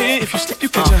 Round here, if you slip, you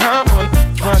catch a hot one.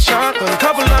 One shot, but a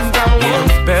couple of them down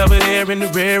one. Belvedere in the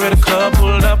rear of the club,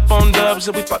 pulled up on dubs,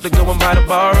 and we about to go and buy the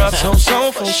bar up.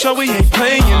 So for sure we ain't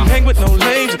playing. Hang with no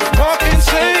lames, walk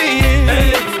insane.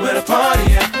 Hey, where the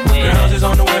party at? Girls is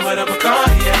on the way with a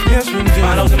Bacardi at. Yes, we do.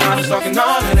 Models and models talking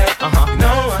all of that. You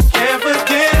know I can't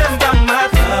forget about my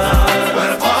love. Where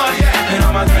the party at? And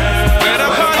all my girls. Where the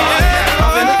party at?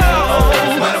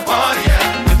 Where the party at?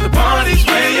 If the party's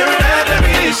where you're at, let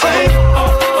me say,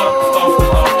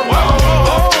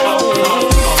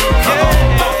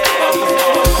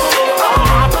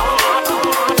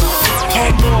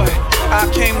 Hey boy, I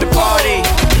came to party.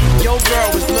 Your girl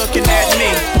was looking at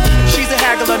me. She's a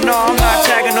haggler, no, I'm not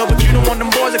tagging her, but you don't want them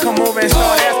boys to come over and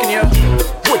start asking you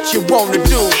what you wanna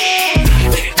do,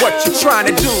 what you trying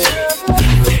to do,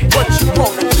 what you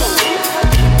wanna do.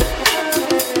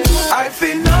 I've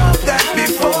seen all that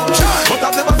before, but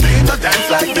I've never seen a dance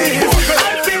like this.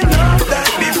 I've seen all that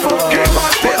before,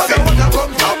 but I don't wanna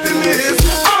come top the list.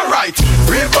 Alright,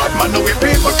 real bad man, now we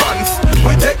people fans.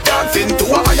 We take dancing to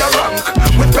a higher rank.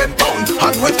 We spend pound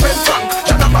and we spend franc.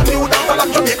 Janaba new dance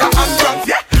like Jamaica and France.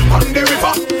 Yeah, on the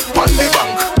river, on the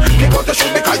bank. Kick out the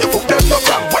shoe because you put them no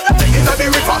cramp. When you take in the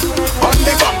river, on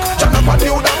the bank. Janaba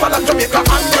new dance like Jamaica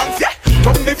and France. Yeah,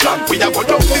 down the flank, we a go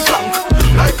down the flank.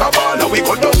 Like a baller, we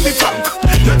go down the flank.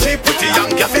 You cheap pretty young,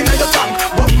 gas in your tank.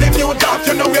 But the new dance,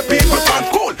 you know where people can't.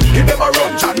 Cool, give them a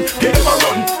run, John, give them a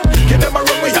run. Give them a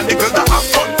run, we and the girls that have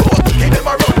fun. Cool, give them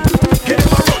a run, give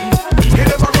them a run. Give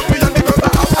them a run, we and the girls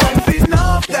that have fun. I've seen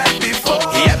all that before,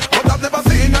 yeah, but I've never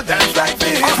seen a dance like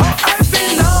this. I've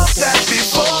seen all that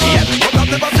before, yeah, but I've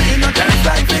never seen a dance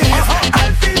like this.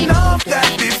 I've seen all that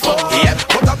before, yeah,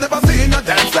 but I've never seen a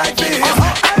dance like this.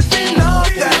 I've seen all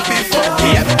that before,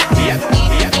 yeah.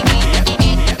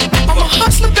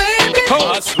 Hustler, baby.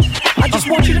 I just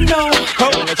want you to know.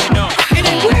 It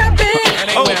ain't where I've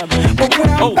been, but where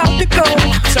I'm about to go.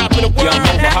 Top of the world.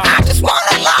 I just wanna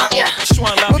love you.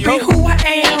 But be who I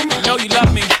am. Know you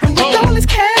love me. And with all this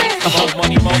cash, more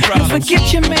money, more problems. Don't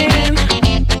forget your man.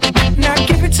 Now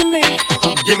give it to me.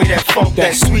 Give me that funk,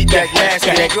 that sweet, that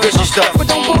nasty, that gushy stuff. But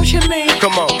don't bullshit me.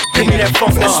 Come on, give me that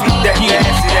funk, that sweet, that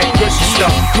nasty, that gushy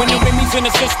stuff. When the Remy's in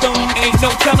the system, ain't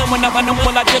no telling when I run them,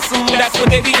 will I diss them. That's what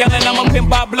they be yelling, I'm a pimp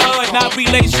by blood, not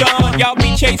relation. Y'all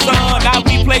be chasing, I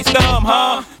replace them,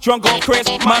 huh? Drunk on Chris,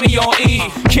 mommy on E.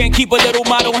 Can't keep a little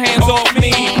model hands off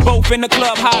me. Both in the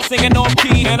club, high singing off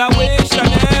key. And I wish I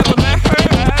never met her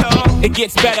at all. It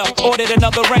gets better, ordered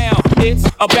another round. It's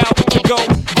about to go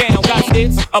down, guys,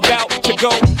 it's about to go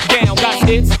down, guys,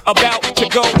 it's about to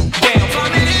go down.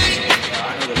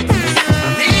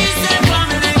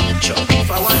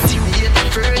 If I want to be a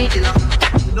friend, you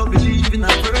don't believe in a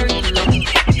friend.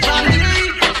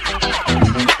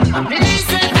 Family, me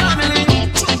say family.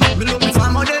 Me love me far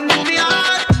more than me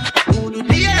heart. Who do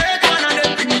the hate one of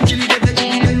them? Kill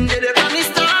them, get them from the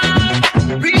start.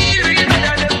 Real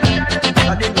better them.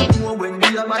 I them don't know when we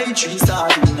are buy tree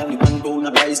sardine and the man go na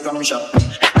rice from shop.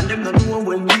 And them don't know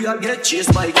when we are get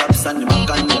chased by cops and the man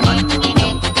can no man know.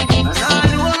 And I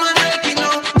know man waking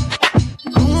up.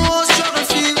 No struggle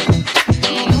feel.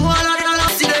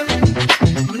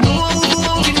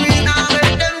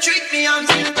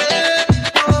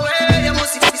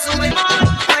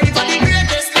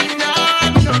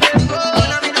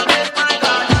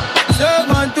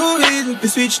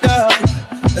 Switch down.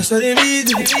 That's what they mean.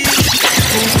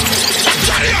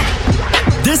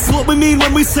 This is what we mean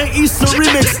when we say Easter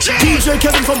Remix. DJ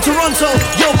Kevin from Toronto.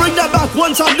 Yo, bring that back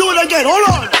one time. Do it again. Hold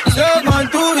on. So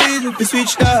man, too easy to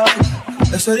switch down.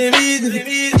 That's what they need.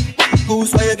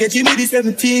 Goose, why you getting me the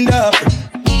 17 up?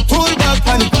 Pull back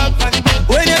on the back.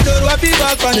 When you don't want to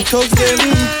back on the thugs, them.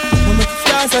 I'm a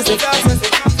fast as a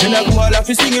then I go all off,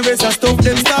 you sing a race and stop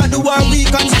them. Start the war, we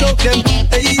can stop them.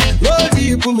 Hey, roll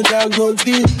deep, put me down, roll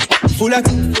deep. Full of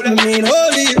I mean,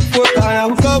 holy. 4 times, I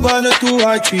cover on a 2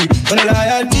 or 3. When I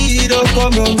lie, I need, don't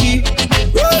come on me.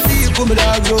 Roll deep, put me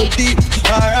down, roll deep.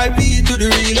 R.I.P. to the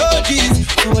real OGs.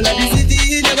 All of the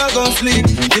city, never gon' sleep.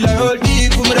 Till I roll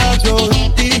deep, put me down, roll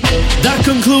deep. That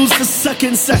concludes the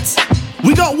second set.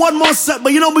 We got one more set,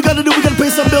 but you know what we gotta do? We gotta pay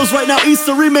some bills right now.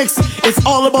 Easter Remix. It's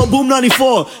all about Boom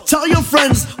 94. Tell your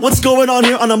friends what's going on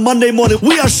here on a Monday morning.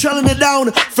 We are shelling it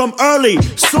down from early.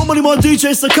 So many more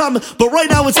DJs to come. But right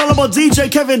now it's all about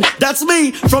DJ Kevin. That's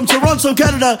me from Toronto,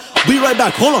 Canada. Be right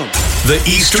back. Hold on. The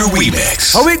Easter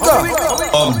Remix. How we go?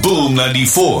 On Boom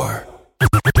 94.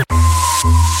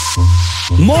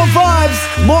 More vibes,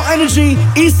 more energy.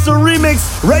 Easter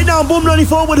Remix. Right now on Boom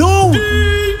 94 with who?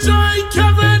 DJ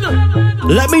Kevin.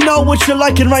 Let me know what you're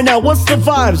liking right now. What's the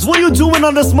vibes? What are you doing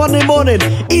on this Monday morning?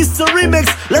 Easter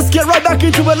Remix. Let's get right back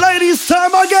into it, ladies.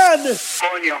 Time again.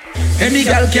 Any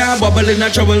gal can bubble in a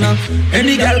trouble now.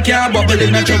 Any gal can bubble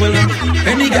in a trouble now.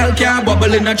 Any gal can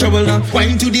bubble in a trouble now.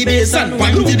 Wine to the bass and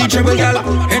wine to the treble, gal.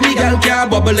 Any gal can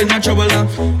bubble in a trouble now.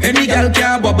 Any gal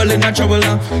can bubble in a trouble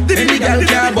now. Any gal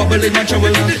can bubble in a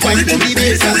trouble now. Wine to the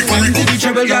bass and wine to the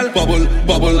treble, gal. Bubble,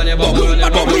 bubble, bubble, bubble,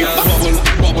 bubble,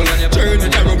 bubble. Turn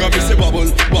it around and say bubble,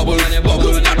 bubble,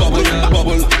 bubble, bubble,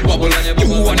 bubble, bubble.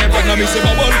 You want to run and say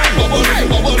bubble, bubble,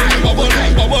 bubble, bubble,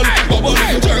 bubble, bubble.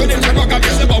 Turn it around and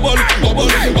say bubble, bubble,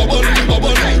 bubble,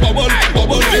 bubble, bubble,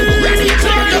 bubble. Ready,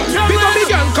 big up big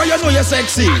girl, 'cause you know you're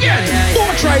sexy. Go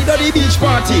try to the beach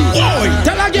party.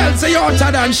 Tell a girl say you're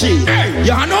hotter than she.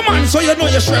 You are no man, so you know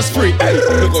you're stress free.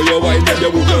 Look how you wine and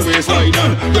you move your waistline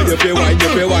on. When you pay wine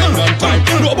on time.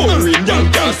 No boring, girl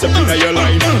can't step in your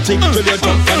line. Think till you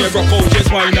jump and you broke out,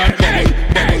 just wine and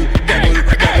bubble,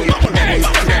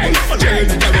 bubble, bubble, bubble, bubble, bubble. Turn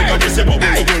it around and say bubble,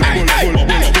 bubble,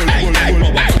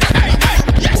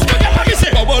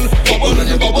 bubble, bubble,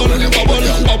 bubble, bubble.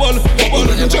 Bubble, bubble, bubble, bubble, bubble,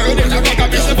 bubble. Turn it around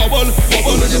and say bubble, bubble,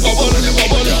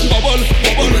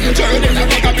 bubble, bubble, bubble, bubble. Turn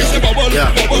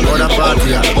it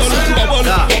around and say bubble, bubble, bubble, bubble,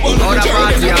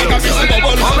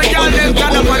 bubble. How many girls them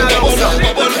stand up on a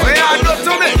bubble? Where are you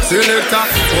to me? Selector,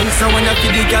 once when you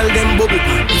feel the girl them bubble,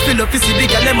 you feel up to see the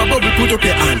girl them a bubble. Put up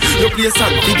your hand. You play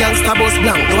song, the gangsta boss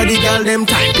blank. Now the girl them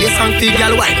time. Play song, the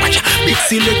girl white. Watch big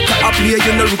selector up here,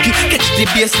 you no rookie. Catch the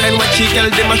baseline, watch the girl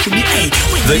them a should be.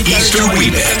 The Easter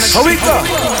Remix. How we go?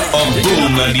 On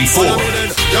Boom 94.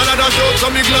 Y'all are the show,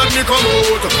 so me glad me come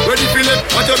out. Ready for it,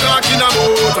 what you talking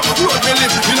about? Road me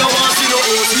live, me no want see no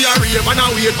host. We are rave and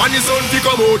a wait, and the sun to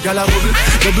come out. Y'all a bubble,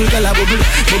 bubble, y'all a bubble,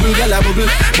 bubble, y'all a bubble,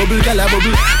 bubble, y'all a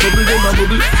bubble, bubble, them a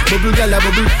bubble, bubble, y'all a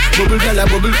bubble, bubble, y'all a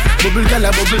bubble, bubble, y'all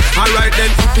a bubble. Alright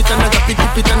then, keep it and drop it,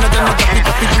 keep it and drop it,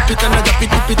 keep it and drop it,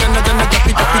 keep it and drop it, keep it and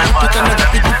drop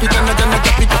it, keep it and drop it,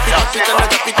 keep it and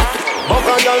drop it, keep it. Buck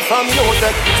a girl from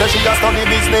UTEC, say she a study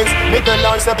business. Me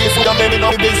tell her say please food and me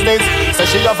no business. Say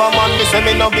she have a man, me say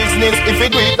me no business. If you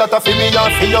do it, that a fi me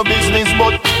and fi your business.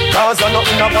 But cause I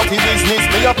nothing about the business.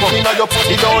 Me a put inna your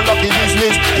pussy down like the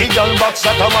business. The girl back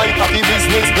shot a my happy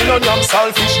business. Me no damn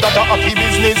selfish, that a happy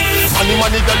business.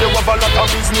 Money girl you have a lot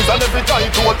of business. And every time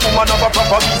to a woman have a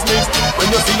proper business. When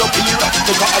you see your period,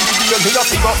 take a holiday. Me a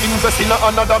figure invest in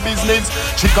another business.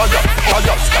 Chicago,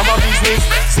 scam a business.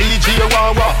 CG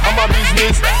Wawa, I'm a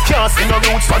business. Can't see no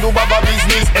roots for the baba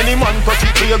business. Any man touch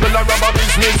it, we a girl a rubber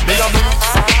business. Me a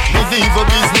medieval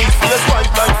business. Face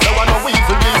white like flower, no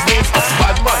evil business.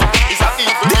 Bad man is a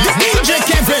evil business. DJ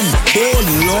Kevin, oh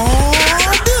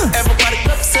Lord. Everybody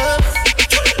cups up.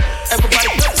 Everybody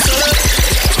cups up.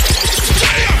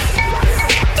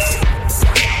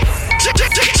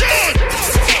 DJ Kevin.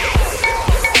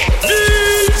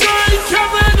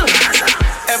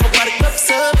 Everybody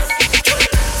cups up.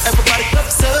 Everybody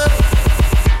cups up.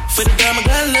 For the girl my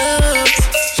girl loves.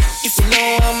 If you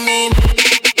know what I mean.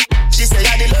 She say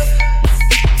I did love.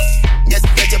 Get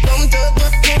your pumped up.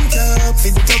 For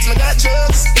the drugs my got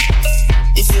drugs.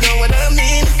 If you know what I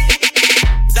mean.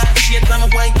 That shit on my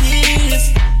white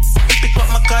keys. Pick up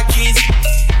my car keys.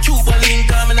 Cuba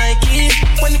link on my Nike.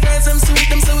 When the girls them sweet,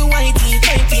 them say we whitey.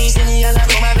 See me and I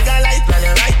come and make a light. Plan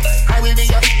your right. I will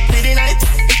be up for the night.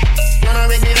 You're not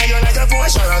ready now, you're like a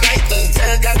Porsche or a night.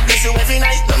 Tell God bless you every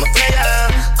night. I'm a player.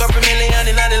 Couple million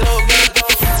in the low girl.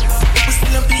 We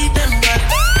still don't beat them bad.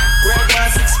 Red bar,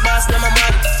 6 bars, them a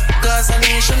mad. Cause I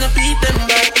nation to beat them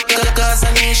bad. Cause I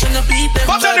nation to beat them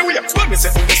bad. But anyway, when me say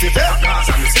who this is there, cause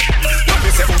I miss it. When me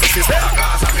say who this is there,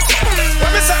 cause I miss it. When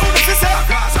me say who this is there,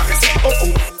 cause I miss it. Oh,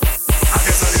 I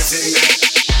guess I didn't say it.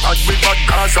 we bad,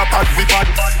 Gaza bad, we bad.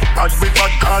 Bad we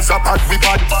bad, Gaza bad, we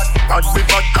bad. Bad we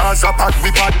bad, Gaza bad,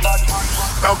 we bad.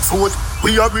 Dog food,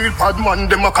 we a real bad man,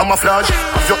 them a camouflage.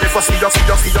 Have you ever see a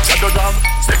shadow dog?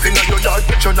 Step in your yard,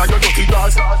 get you now your lucky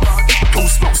doors. Too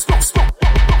slow.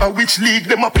 Which league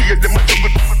them a play, them a juggle.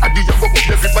 I did you go up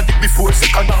everybody before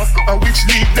second half. Which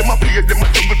league them a play, them a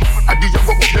juggle. I did you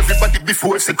go up everybody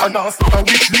before second half.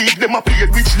 Which league them a play,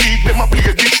 which league them a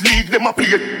play, which league them a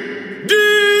play.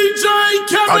 DJ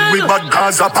Kevin. Bad we bad,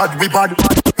 Gaza bad we bad.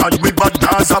 Bad we bad,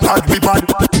 Gaza bad we bad.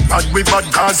 Bad we bad,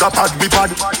 Gaza bad we bad.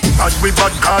 Bad we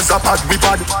bad, Gaza bad we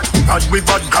bad. Bad we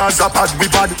bad, Gaza bad we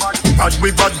bad. Bad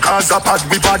we bad, Gaza bad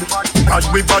we bad. Bad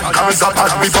we bad, Gaza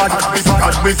bad we bad.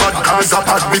 Bad we bad, Gaza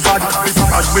bad we bad.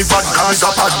 Bad we bad, Gaza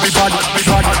bad we bad.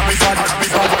 Bad we bad.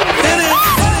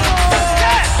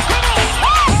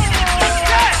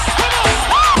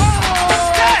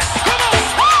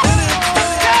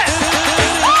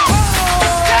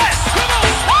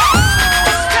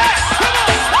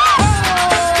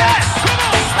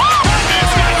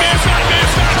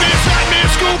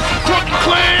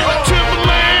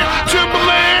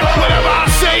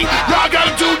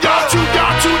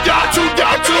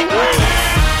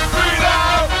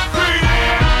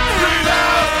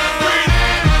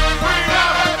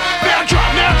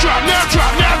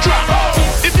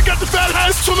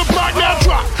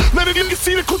 You can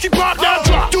see the cookie pop now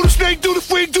drop. Do the snake, do the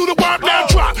freak, do the wop now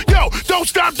drop. Yo, don't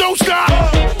stop.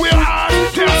 We're high,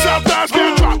 down south thighs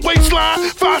now drop. Waistline,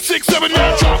 5, 6, 7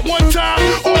 now drop. One time,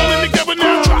 all in together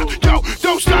now drop. Yo,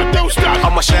 don't stop.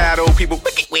 All my shadow people,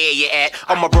 wicked where you at?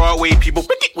 All my Broadway people,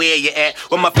 wicked where you at?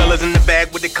 With my fellas in the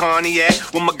back with the cognac.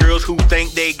 With my girls who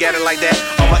think they got it like that.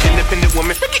 All my independent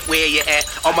women, wicked where you at?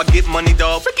 All my get money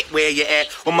dog, wicked where you at?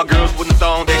 With my girls with the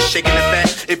thong, they shaking the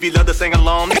fat. If you love to sing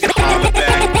along, nigga, holler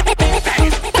back.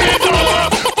 Bend over,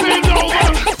 bend over,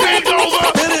 bend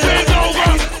over, bend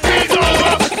over, bend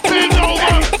over, bend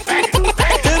over, bend over,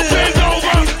 bend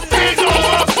over, bend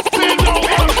over, bend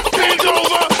over, bend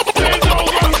over, bend over,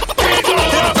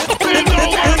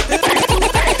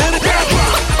 bend over.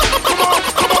 Come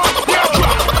on, now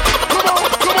drop. Come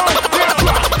on, now drop. Come on, now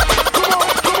drop.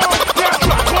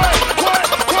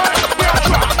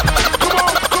 Come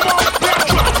on, now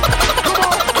drop.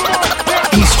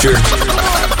 Easter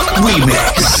Remix.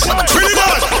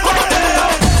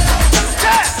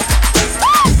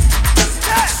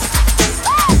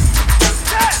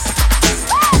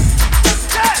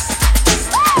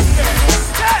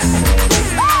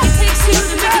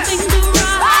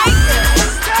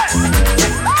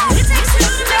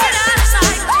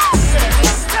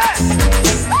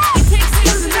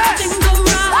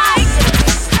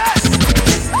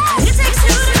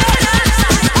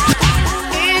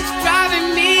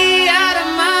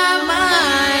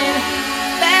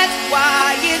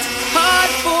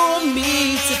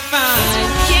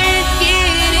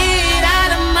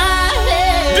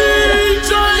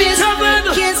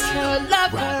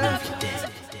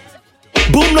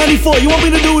 Boom 94, you want me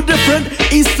to do it different?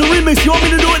 Easter Remix, you want me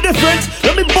to do it different?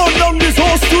 Let me burn down this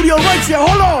whole studio right here,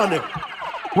 hold on.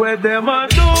 Where them a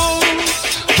do,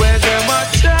 where them a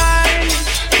try,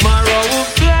 tomorrow will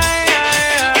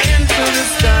fly into the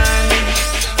sky.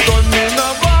 Gun me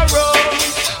no borrow,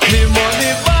 me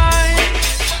money buy,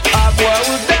 a boy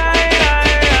will die.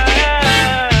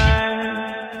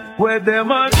 Where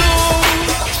them a do,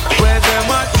 where them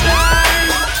a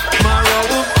try, tomorrow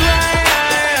will fly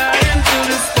into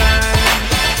the sky.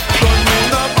 Gun me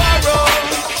no borrow,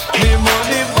 me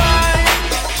money buy,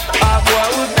 a boy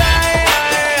will die.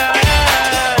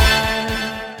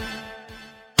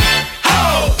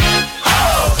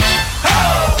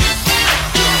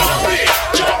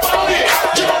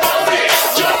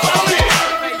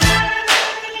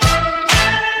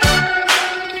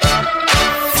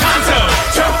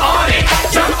 Jump on it,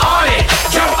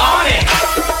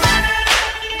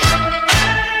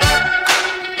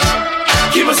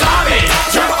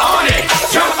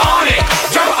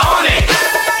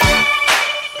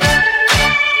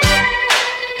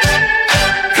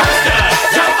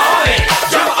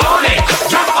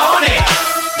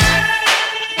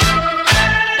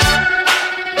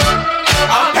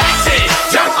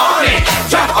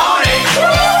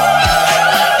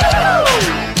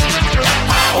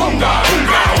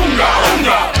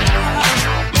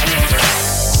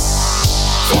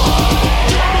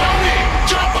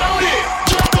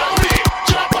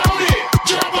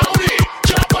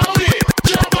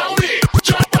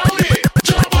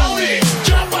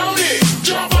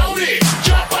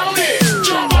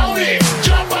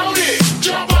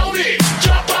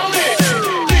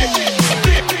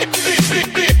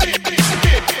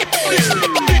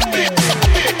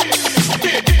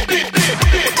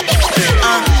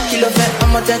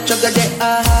 that sugar day,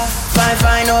 fine,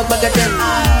 fine, no bucket,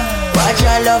 watch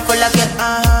your love for like it,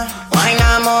 why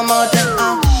not more mountain,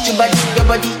 your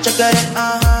body, check it,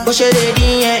 push it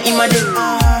ready, in my day,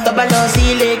 Kabalo,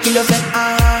 see, kilo fet,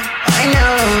 I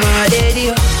know, my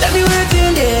daddy, let me work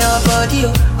in there,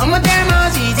 body, I'm a damn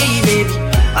easy, baby,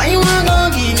 and you want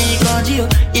to give me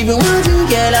congeal, if you want to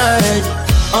get already,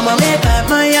 I'ma make up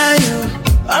my you,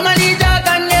 I'ma need that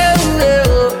can you,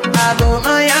 I go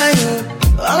my you,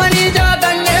 I'ma need that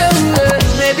can you,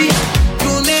 maybe,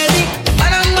 you maybe,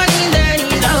 but I'm not in there,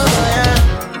 you know,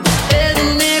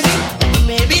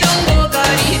 maybe don't go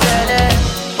carry that,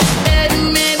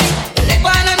 maybe, like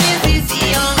one of me,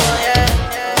 see,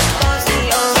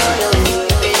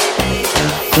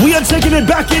 We are taking it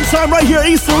back in time right here,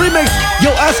 Easter Remix.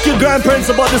 Yo, ask your grandparents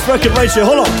about this record right here.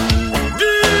 Hold on.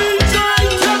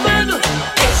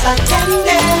 It's like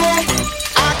tender.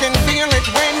 I can feel it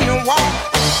when you walk,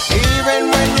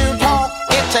 even when you talk.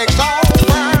 It takes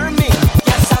over me.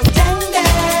 Yes, I'm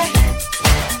tender.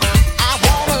 I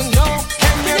wanna know,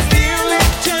 can you feel it?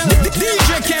 DJ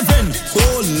Kevin.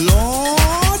 Oh Lord.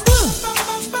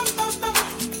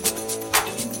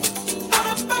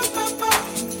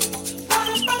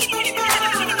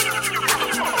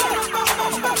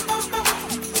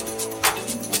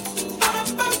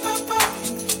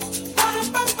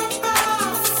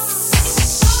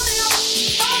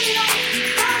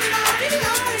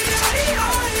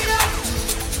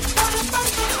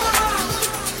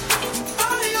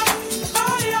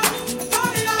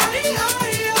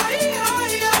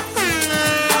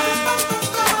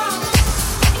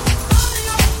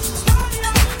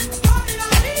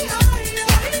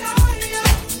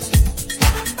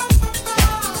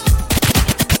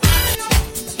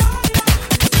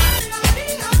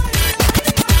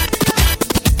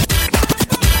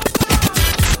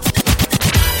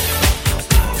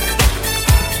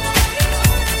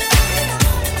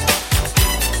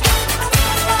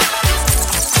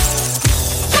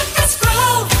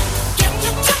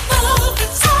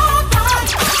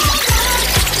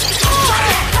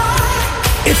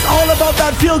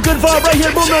 Feel good vibe right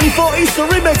here, Boom 94 Easter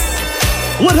Remix.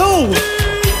 With who?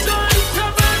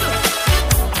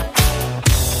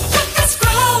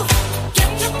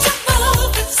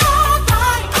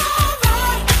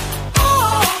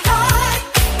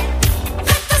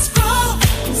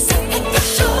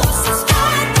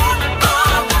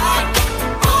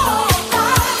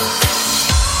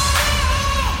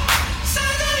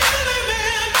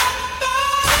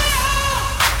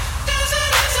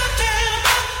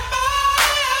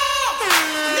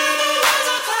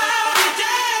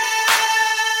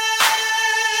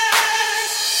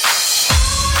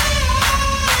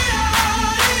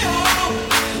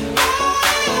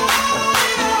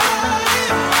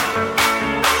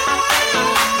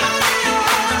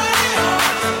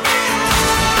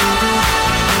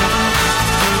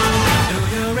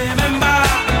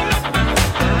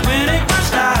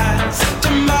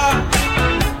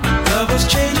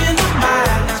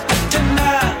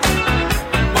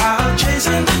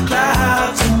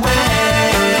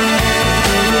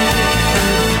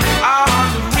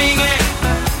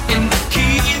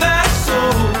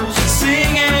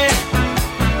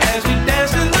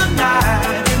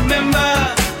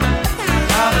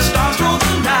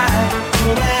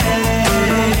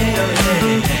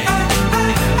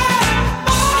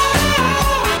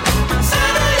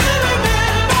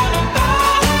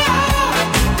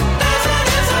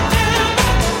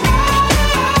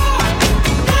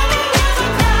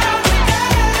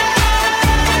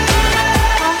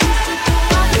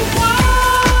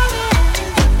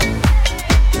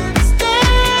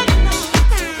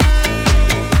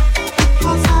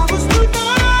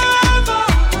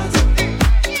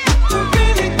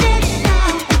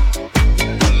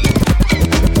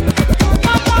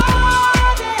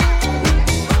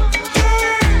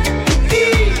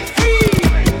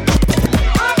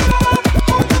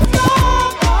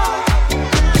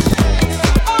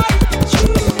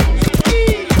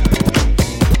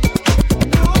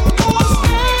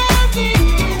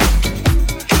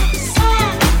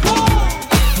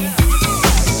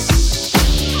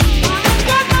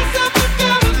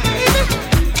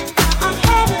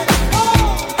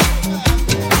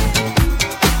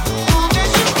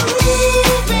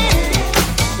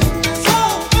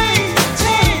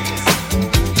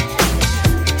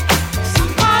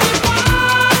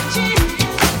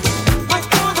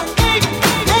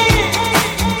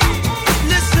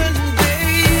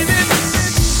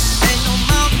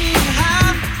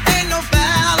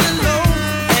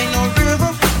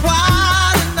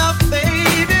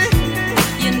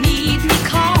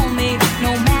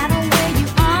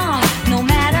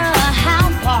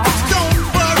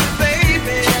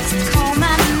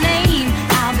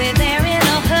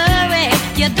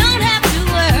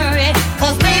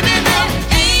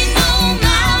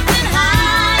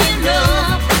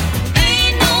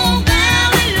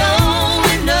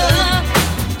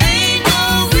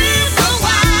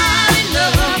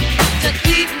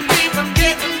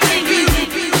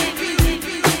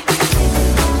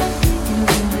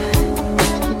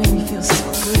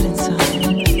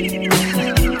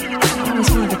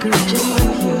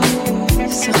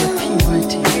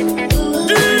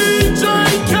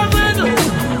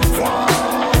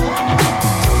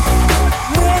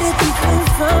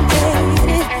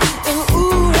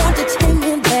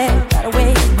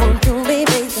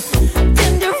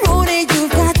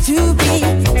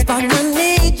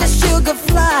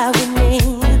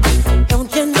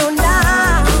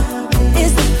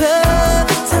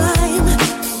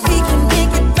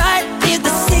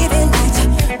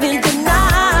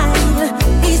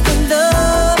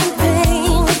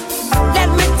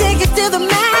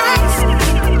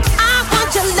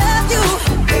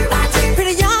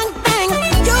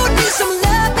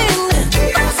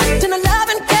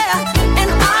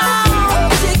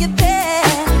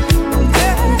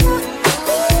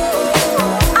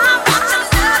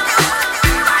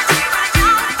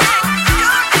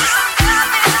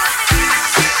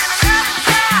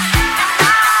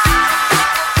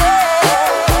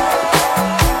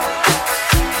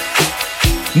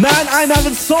 Man, I'm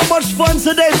having so much fun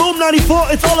today. Boom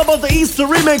 94, it's all about the Easter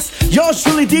remix. Yours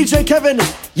truly, DJ Kevin.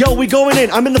 Yo, we going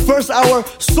in. I'm in the first hour.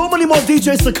 So many more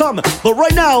DJs to come. But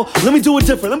right now, let me do it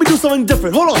different. Let me do something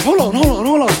different. Hold on.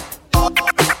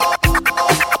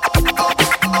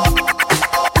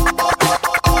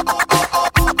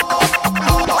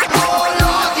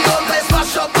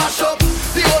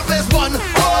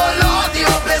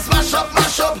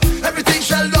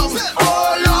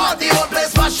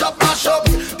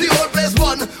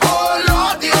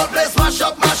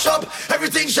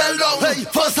 Everything shall down. Hey,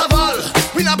 first of all,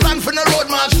 we not plan for no road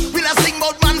march. We not sing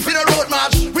about man for no road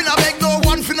march. We not beg no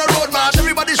one for no road march.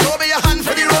 Everybody show me your hand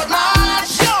for the road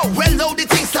march. Yo, well now the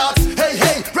thing starts.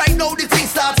 Hey, right now the thing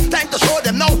starts. Time to show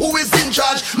them now who is in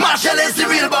charge. Marshall is the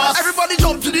real boss. Everybody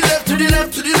jump to the left, to the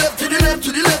left, to the left, to the left,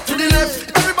 to the left, to the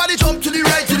left. Everybody jump to the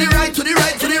right, to the right, to the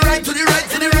right, to the right, to the right,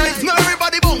 to the right. Now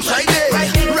everybody bounce right there,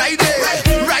 right there,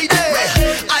 right there.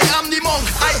 I am the monk,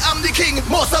 I am the king.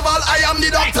 Most of all, I am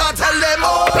the doctor. Tell them,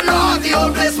 oh Lord, the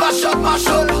old place mash up.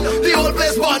 The old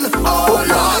place burn. Oh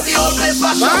Lord, the old place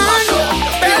mash up.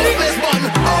 The old place burn.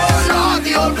 Oh Lord,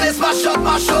 the old place mash up.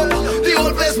 The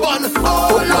old place burn.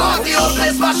 Oh Lord, the old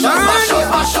place mash up.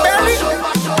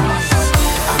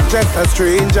 I'm just a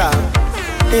stranger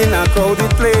in a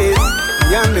crowded place.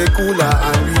 Me and me cooler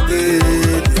and we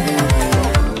dead.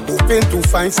 Hoping to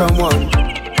find someone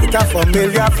with a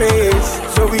familiar face,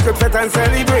 so we could sit and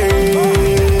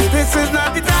celebrate. This is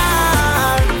not the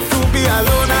time to be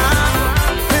alone.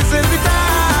 This is the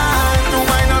time to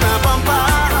wind on a bumper.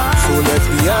 So let's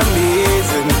be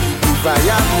amazing, if I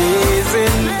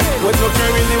amazing. But no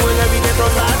caring the way that we get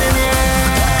us out in here.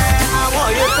 I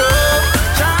want you to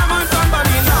charm on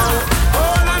somebody now,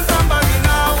 hold on somebody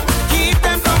now, keep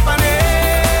them company.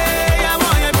 I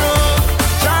want you to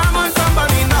charm on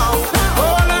somebody now,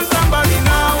 hold on somebody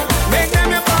now, make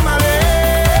them your family.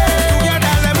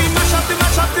 Together let me mash up the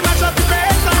place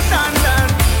and dan.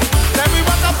 Let me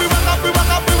walk up the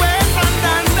waist and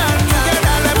dan.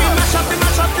 Together let me mash up the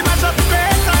place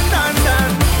and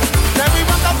dan. Let me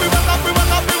walk up the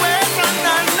waist and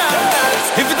dan.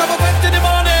 If it's up a fete in the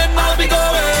morning, I'll be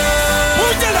going.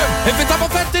 If it's up a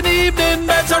fete in the evening,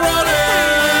 better run it.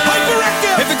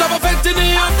 If it's up a fete in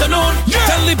the afternoon,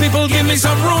 tell the people give me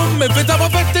some room. If it's up a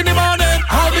fete in the morning,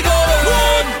 I'll be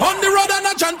going. On the road and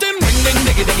I'm chanting. Ring ding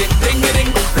diggy diggy, ding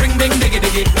ding, ring ding diggy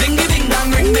diggy, ding ding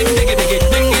dong, ring ding diggy diggy,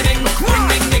 ding ding, ring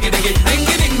ding diggy diggy, ding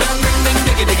ding dong, ring ding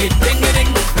diggy diggy, ding ding,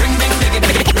 ring ding diggy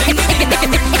diggy, ding ding dong,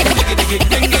 ring ding diggy diggy,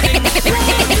 ding ding.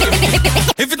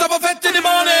 If it's up a fete in the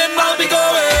morning, I'll be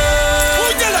going.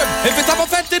 If it's up a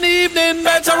fete in the evening,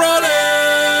 better roll it.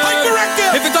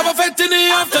 If it's up a fete in the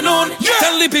afternoon,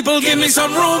 tell the people give me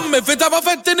some room. If it's up a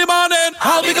fete in the morning,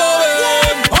 I'll be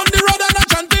going. On the road and I'm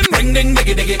chanting. Ring ding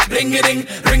diggy diggy, ding ding,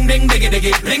 ring ding diggy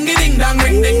diggy, ding ding dong,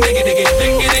 ring ding diggy diggy,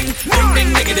 ding ding, ring ding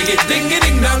diggy diggy, ding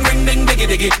ding dong, ring ding diggy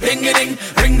diggy, ding ding,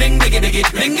 ring ding diggy diggy,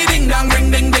 ding ding dong,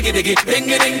 ring ding diggy diggy, ding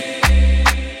ding.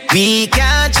 We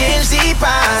can't change the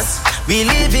past. We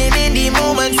living in the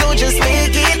moment, so just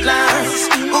make it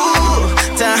last. Ooh,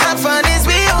 to have fun is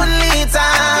we only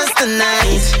task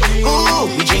tonight. Ooh,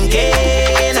 we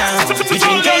drinking now, we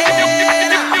drinking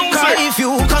now. Cause if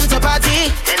you come to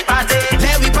party, then party.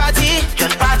 Let we party,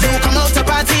 just party. You come out to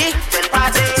party, then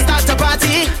party. Start to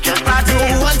party, just party.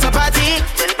 You want to party,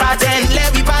 then party. Then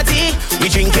let we party. We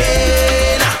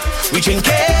drinking now, we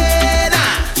drinking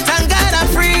now. Thank God I'm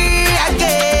free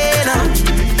again.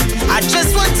 I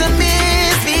just want to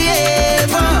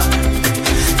misbehave.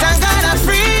 Thank God I'm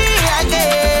free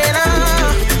again.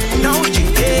 No, we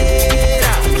drink it.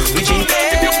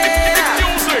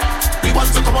 We want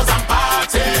to come out and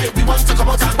party. We want to come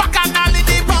out and bacchanal in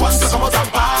the box. We want to come out and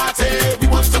party. We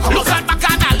want to come out and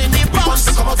bacchanal in the box. We want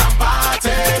to come out and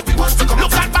party. We want to come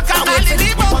out and bacchanal in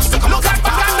the box. Look at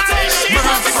bacchanal in the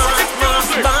box.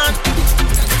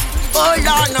 Oh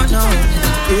Lord, no.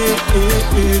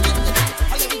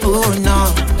 Oh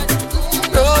no,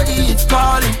 Lord is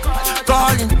calling.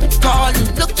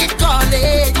 Look it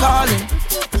calling.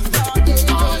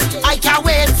 I can't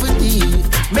wait for thee.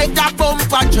 Make that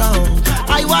bumper jump.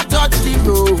 I want touch the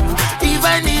road,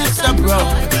 even if it's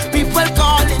brown. People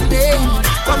calling me,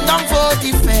 come down for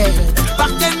the fair.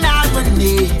 Back then I run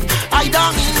it, I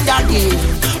don't in that game.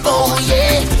 Oh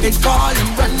yeah, it's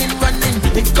calling, running.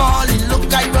 It's calling,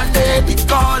 look I run it. It's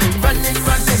calling, running.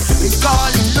 It's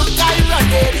calling, look I run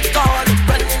it. It's calling,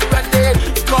 running.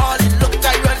 It's calling, look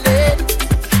I run it.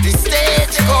 The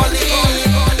stage calling.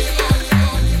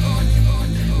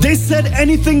 They said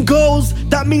anything goes.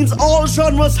 That means all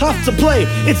genres have to play.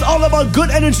 It's all about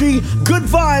good energy, good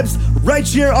vibes, right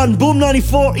here on Boom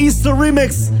 94 Easter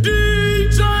Remix.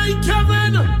 DJ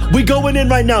Kevin. We going in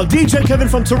right now. DJ Kevin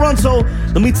from Toronto.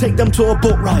 Let me take them to a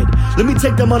boat ride. Let me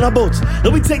take them on a boat.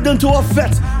 Let me take them to a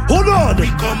fete. Hold on. We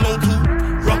come out to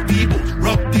rock the boat,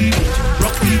 rock the boat,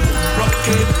 rock the boat, rock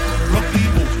it, rock the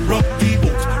boat, rock the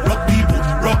boat, rock the boat,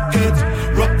 rock it,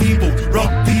 rock the boat,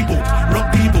 rock the boat, rock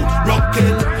the boat, rock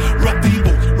it, rock the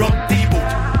boat, rock the boat.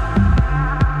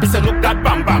 He said, look that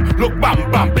bam bam, look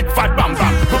bam bam, big fat bam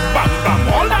bam, look bam bam,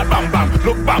 all that bam bam,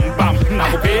 look bam bam.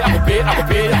 I go pay, I go pay, I go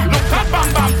pay. Look that bam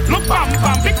bam, look bam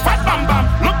bam, big fat bam bam,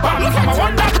 look bam bam. I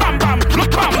want that bam bam, look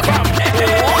bam bam.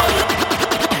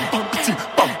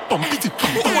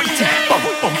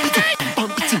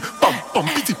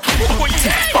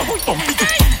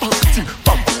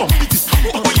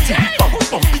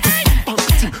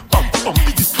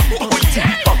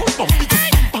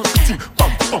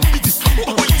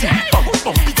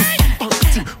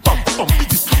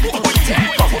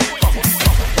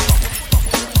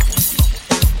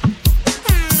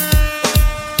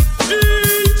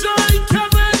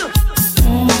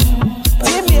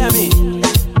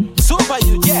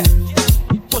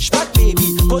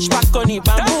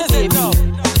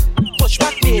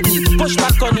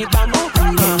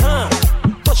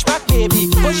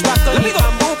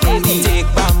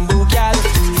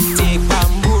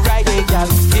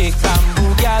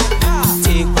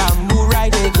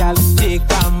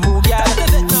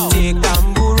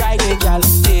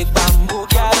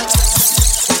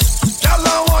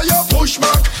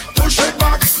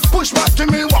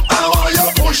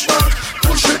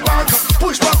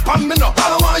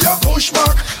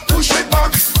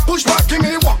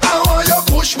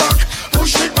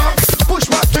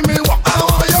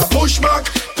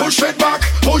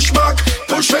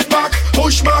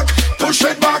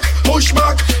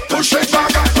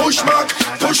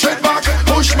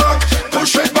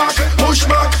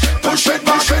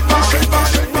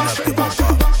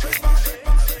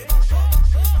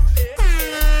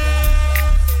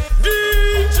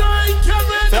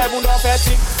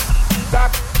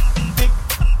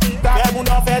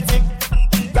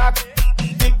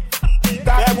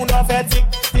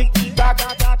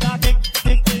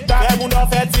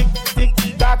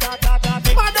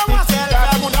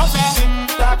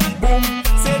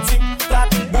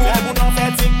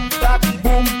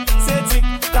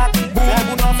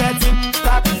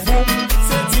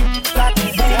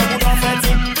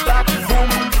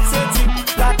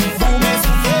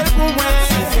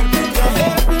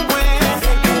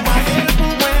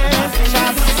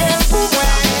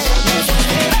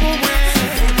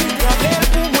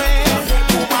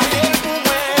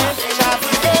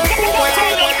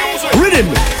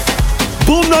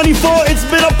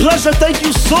 Thank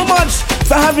you so much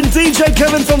for having DJ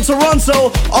Kevin from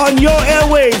Toronto on your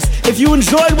airwaves. If you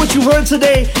enjoyed what you heard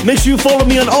today, make sure you follow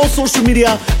me on all social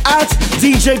media at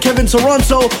DJ Kevin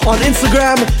Toronto on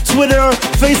Instagram, Twitter,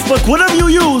 Facebook, whatever you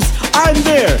use, I'm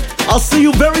there. I'll see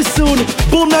you very soon.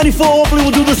 Boom 94, hopefully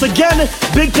we'll do this again.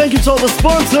 Big thank you to all the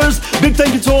sponsors. Big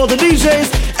thank you to all the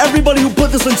DJs. Everybody who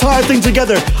put this entire thing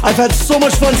together. I've had so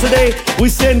much fun today. We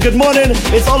saying good morning.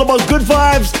 It's all about good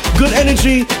vibes, good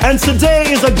energy. And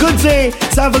today is a good day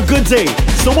to have a good day.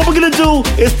 So what we're gonna do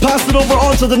is pass it over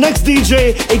on to the next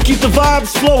DJ and keep the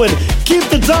vibes flowing. Keep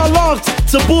the dial locked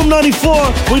to Boom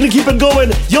 94. We're gonna keep it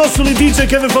going. Yours truly, DJ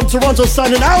Kevin from Toronto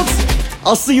signing out.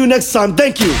 I'll see you next time.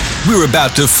 Thank you. We're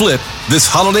about to flip this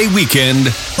holiday weekend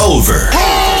over.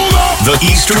 The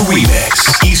Easter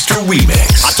Remix. Easter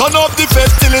Remix. I turn up the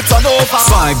fest till it's an over.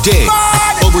 5 days.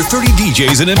 Over 30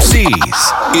 DJs and MCs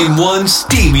in one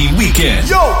steamy weekend.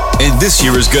 Yo! And this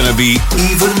year is gonna be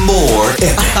even more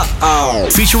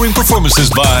epic. Featuring performances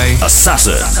by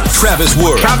Assassin, Travis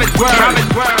Word,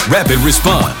 Rapid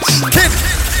Response, Kid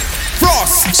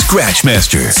Frost,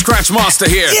 Scratchmaster, Scratchmaster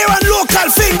here. Here on Local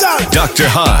Finger. Dr.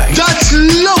 High, That's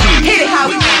lovely. Hit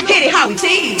it how we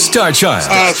tease. Star Child.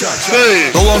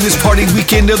 The longest party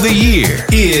weekend of the year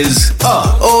is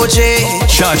OJ,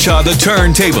 Cha-Cha the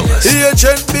Turntablist,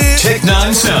 HNB, Tech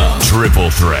 9 Sound, Triple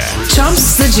Threat,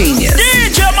 Chumps the Genius,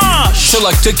 DJ Marsh,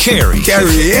 Selecta Carey,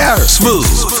 Smooth,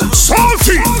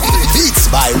 Salty, Beats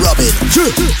by Robin,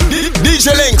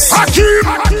 DJ Links, Hakim,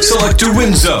 Selecta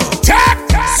Renzo, Tech,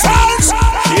 Sounds,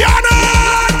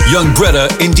 Kiana, Young Greta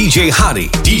and DJ Hottie,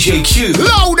 DJ Q,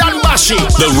 Loud and Bashy,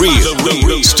 The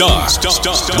Real Star,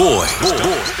 Boy,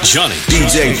 Johnny,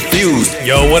 DJ Fuse.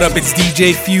 Yo, what up? It's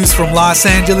DJ Fuse from Los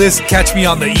Angeles. Catch me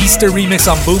on the Easter Remix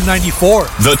on Boom 94.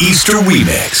 The Easter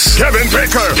Remix. Kevin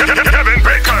Baker,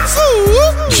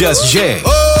 Just Jay,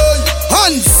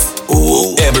 Hans,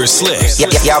 Ever Slick.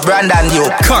 Yeah, Brandon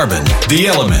Duke. Carbon, The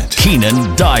Element.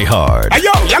 Keenan Die Hard. Hey,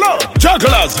 yo, yellow,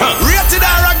 jugglers, huh? Rated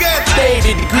Arrogant.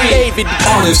 David Green.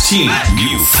 Honest Team.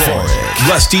 Euphoric.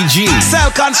 Rusty G.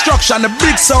 Cell Construction, the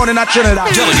big sound in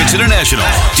Trinidad. Delegates International.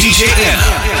 DJ N.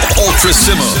 Ultra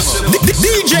Simo.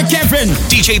 DJ Kevin.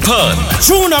 DJ Pun.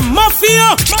 Tuna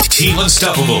Mafia. Team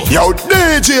Unstoppable. Yo,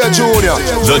 DJ Junior.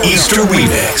 The Easter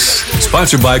Remix.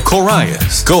 Sponsored by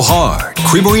Corias, Go Hard,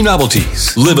 Creamery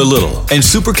Novelties, Live a Little, and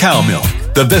Super Cow Milk.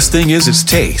 The best thing is its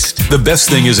taste. The best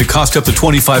thing is it costs up to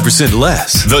 25%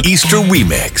 less. The Easter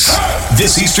Remix.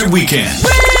 This Easter weekend.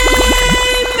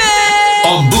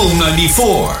 On Boom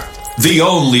 94. The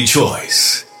only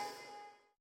choice.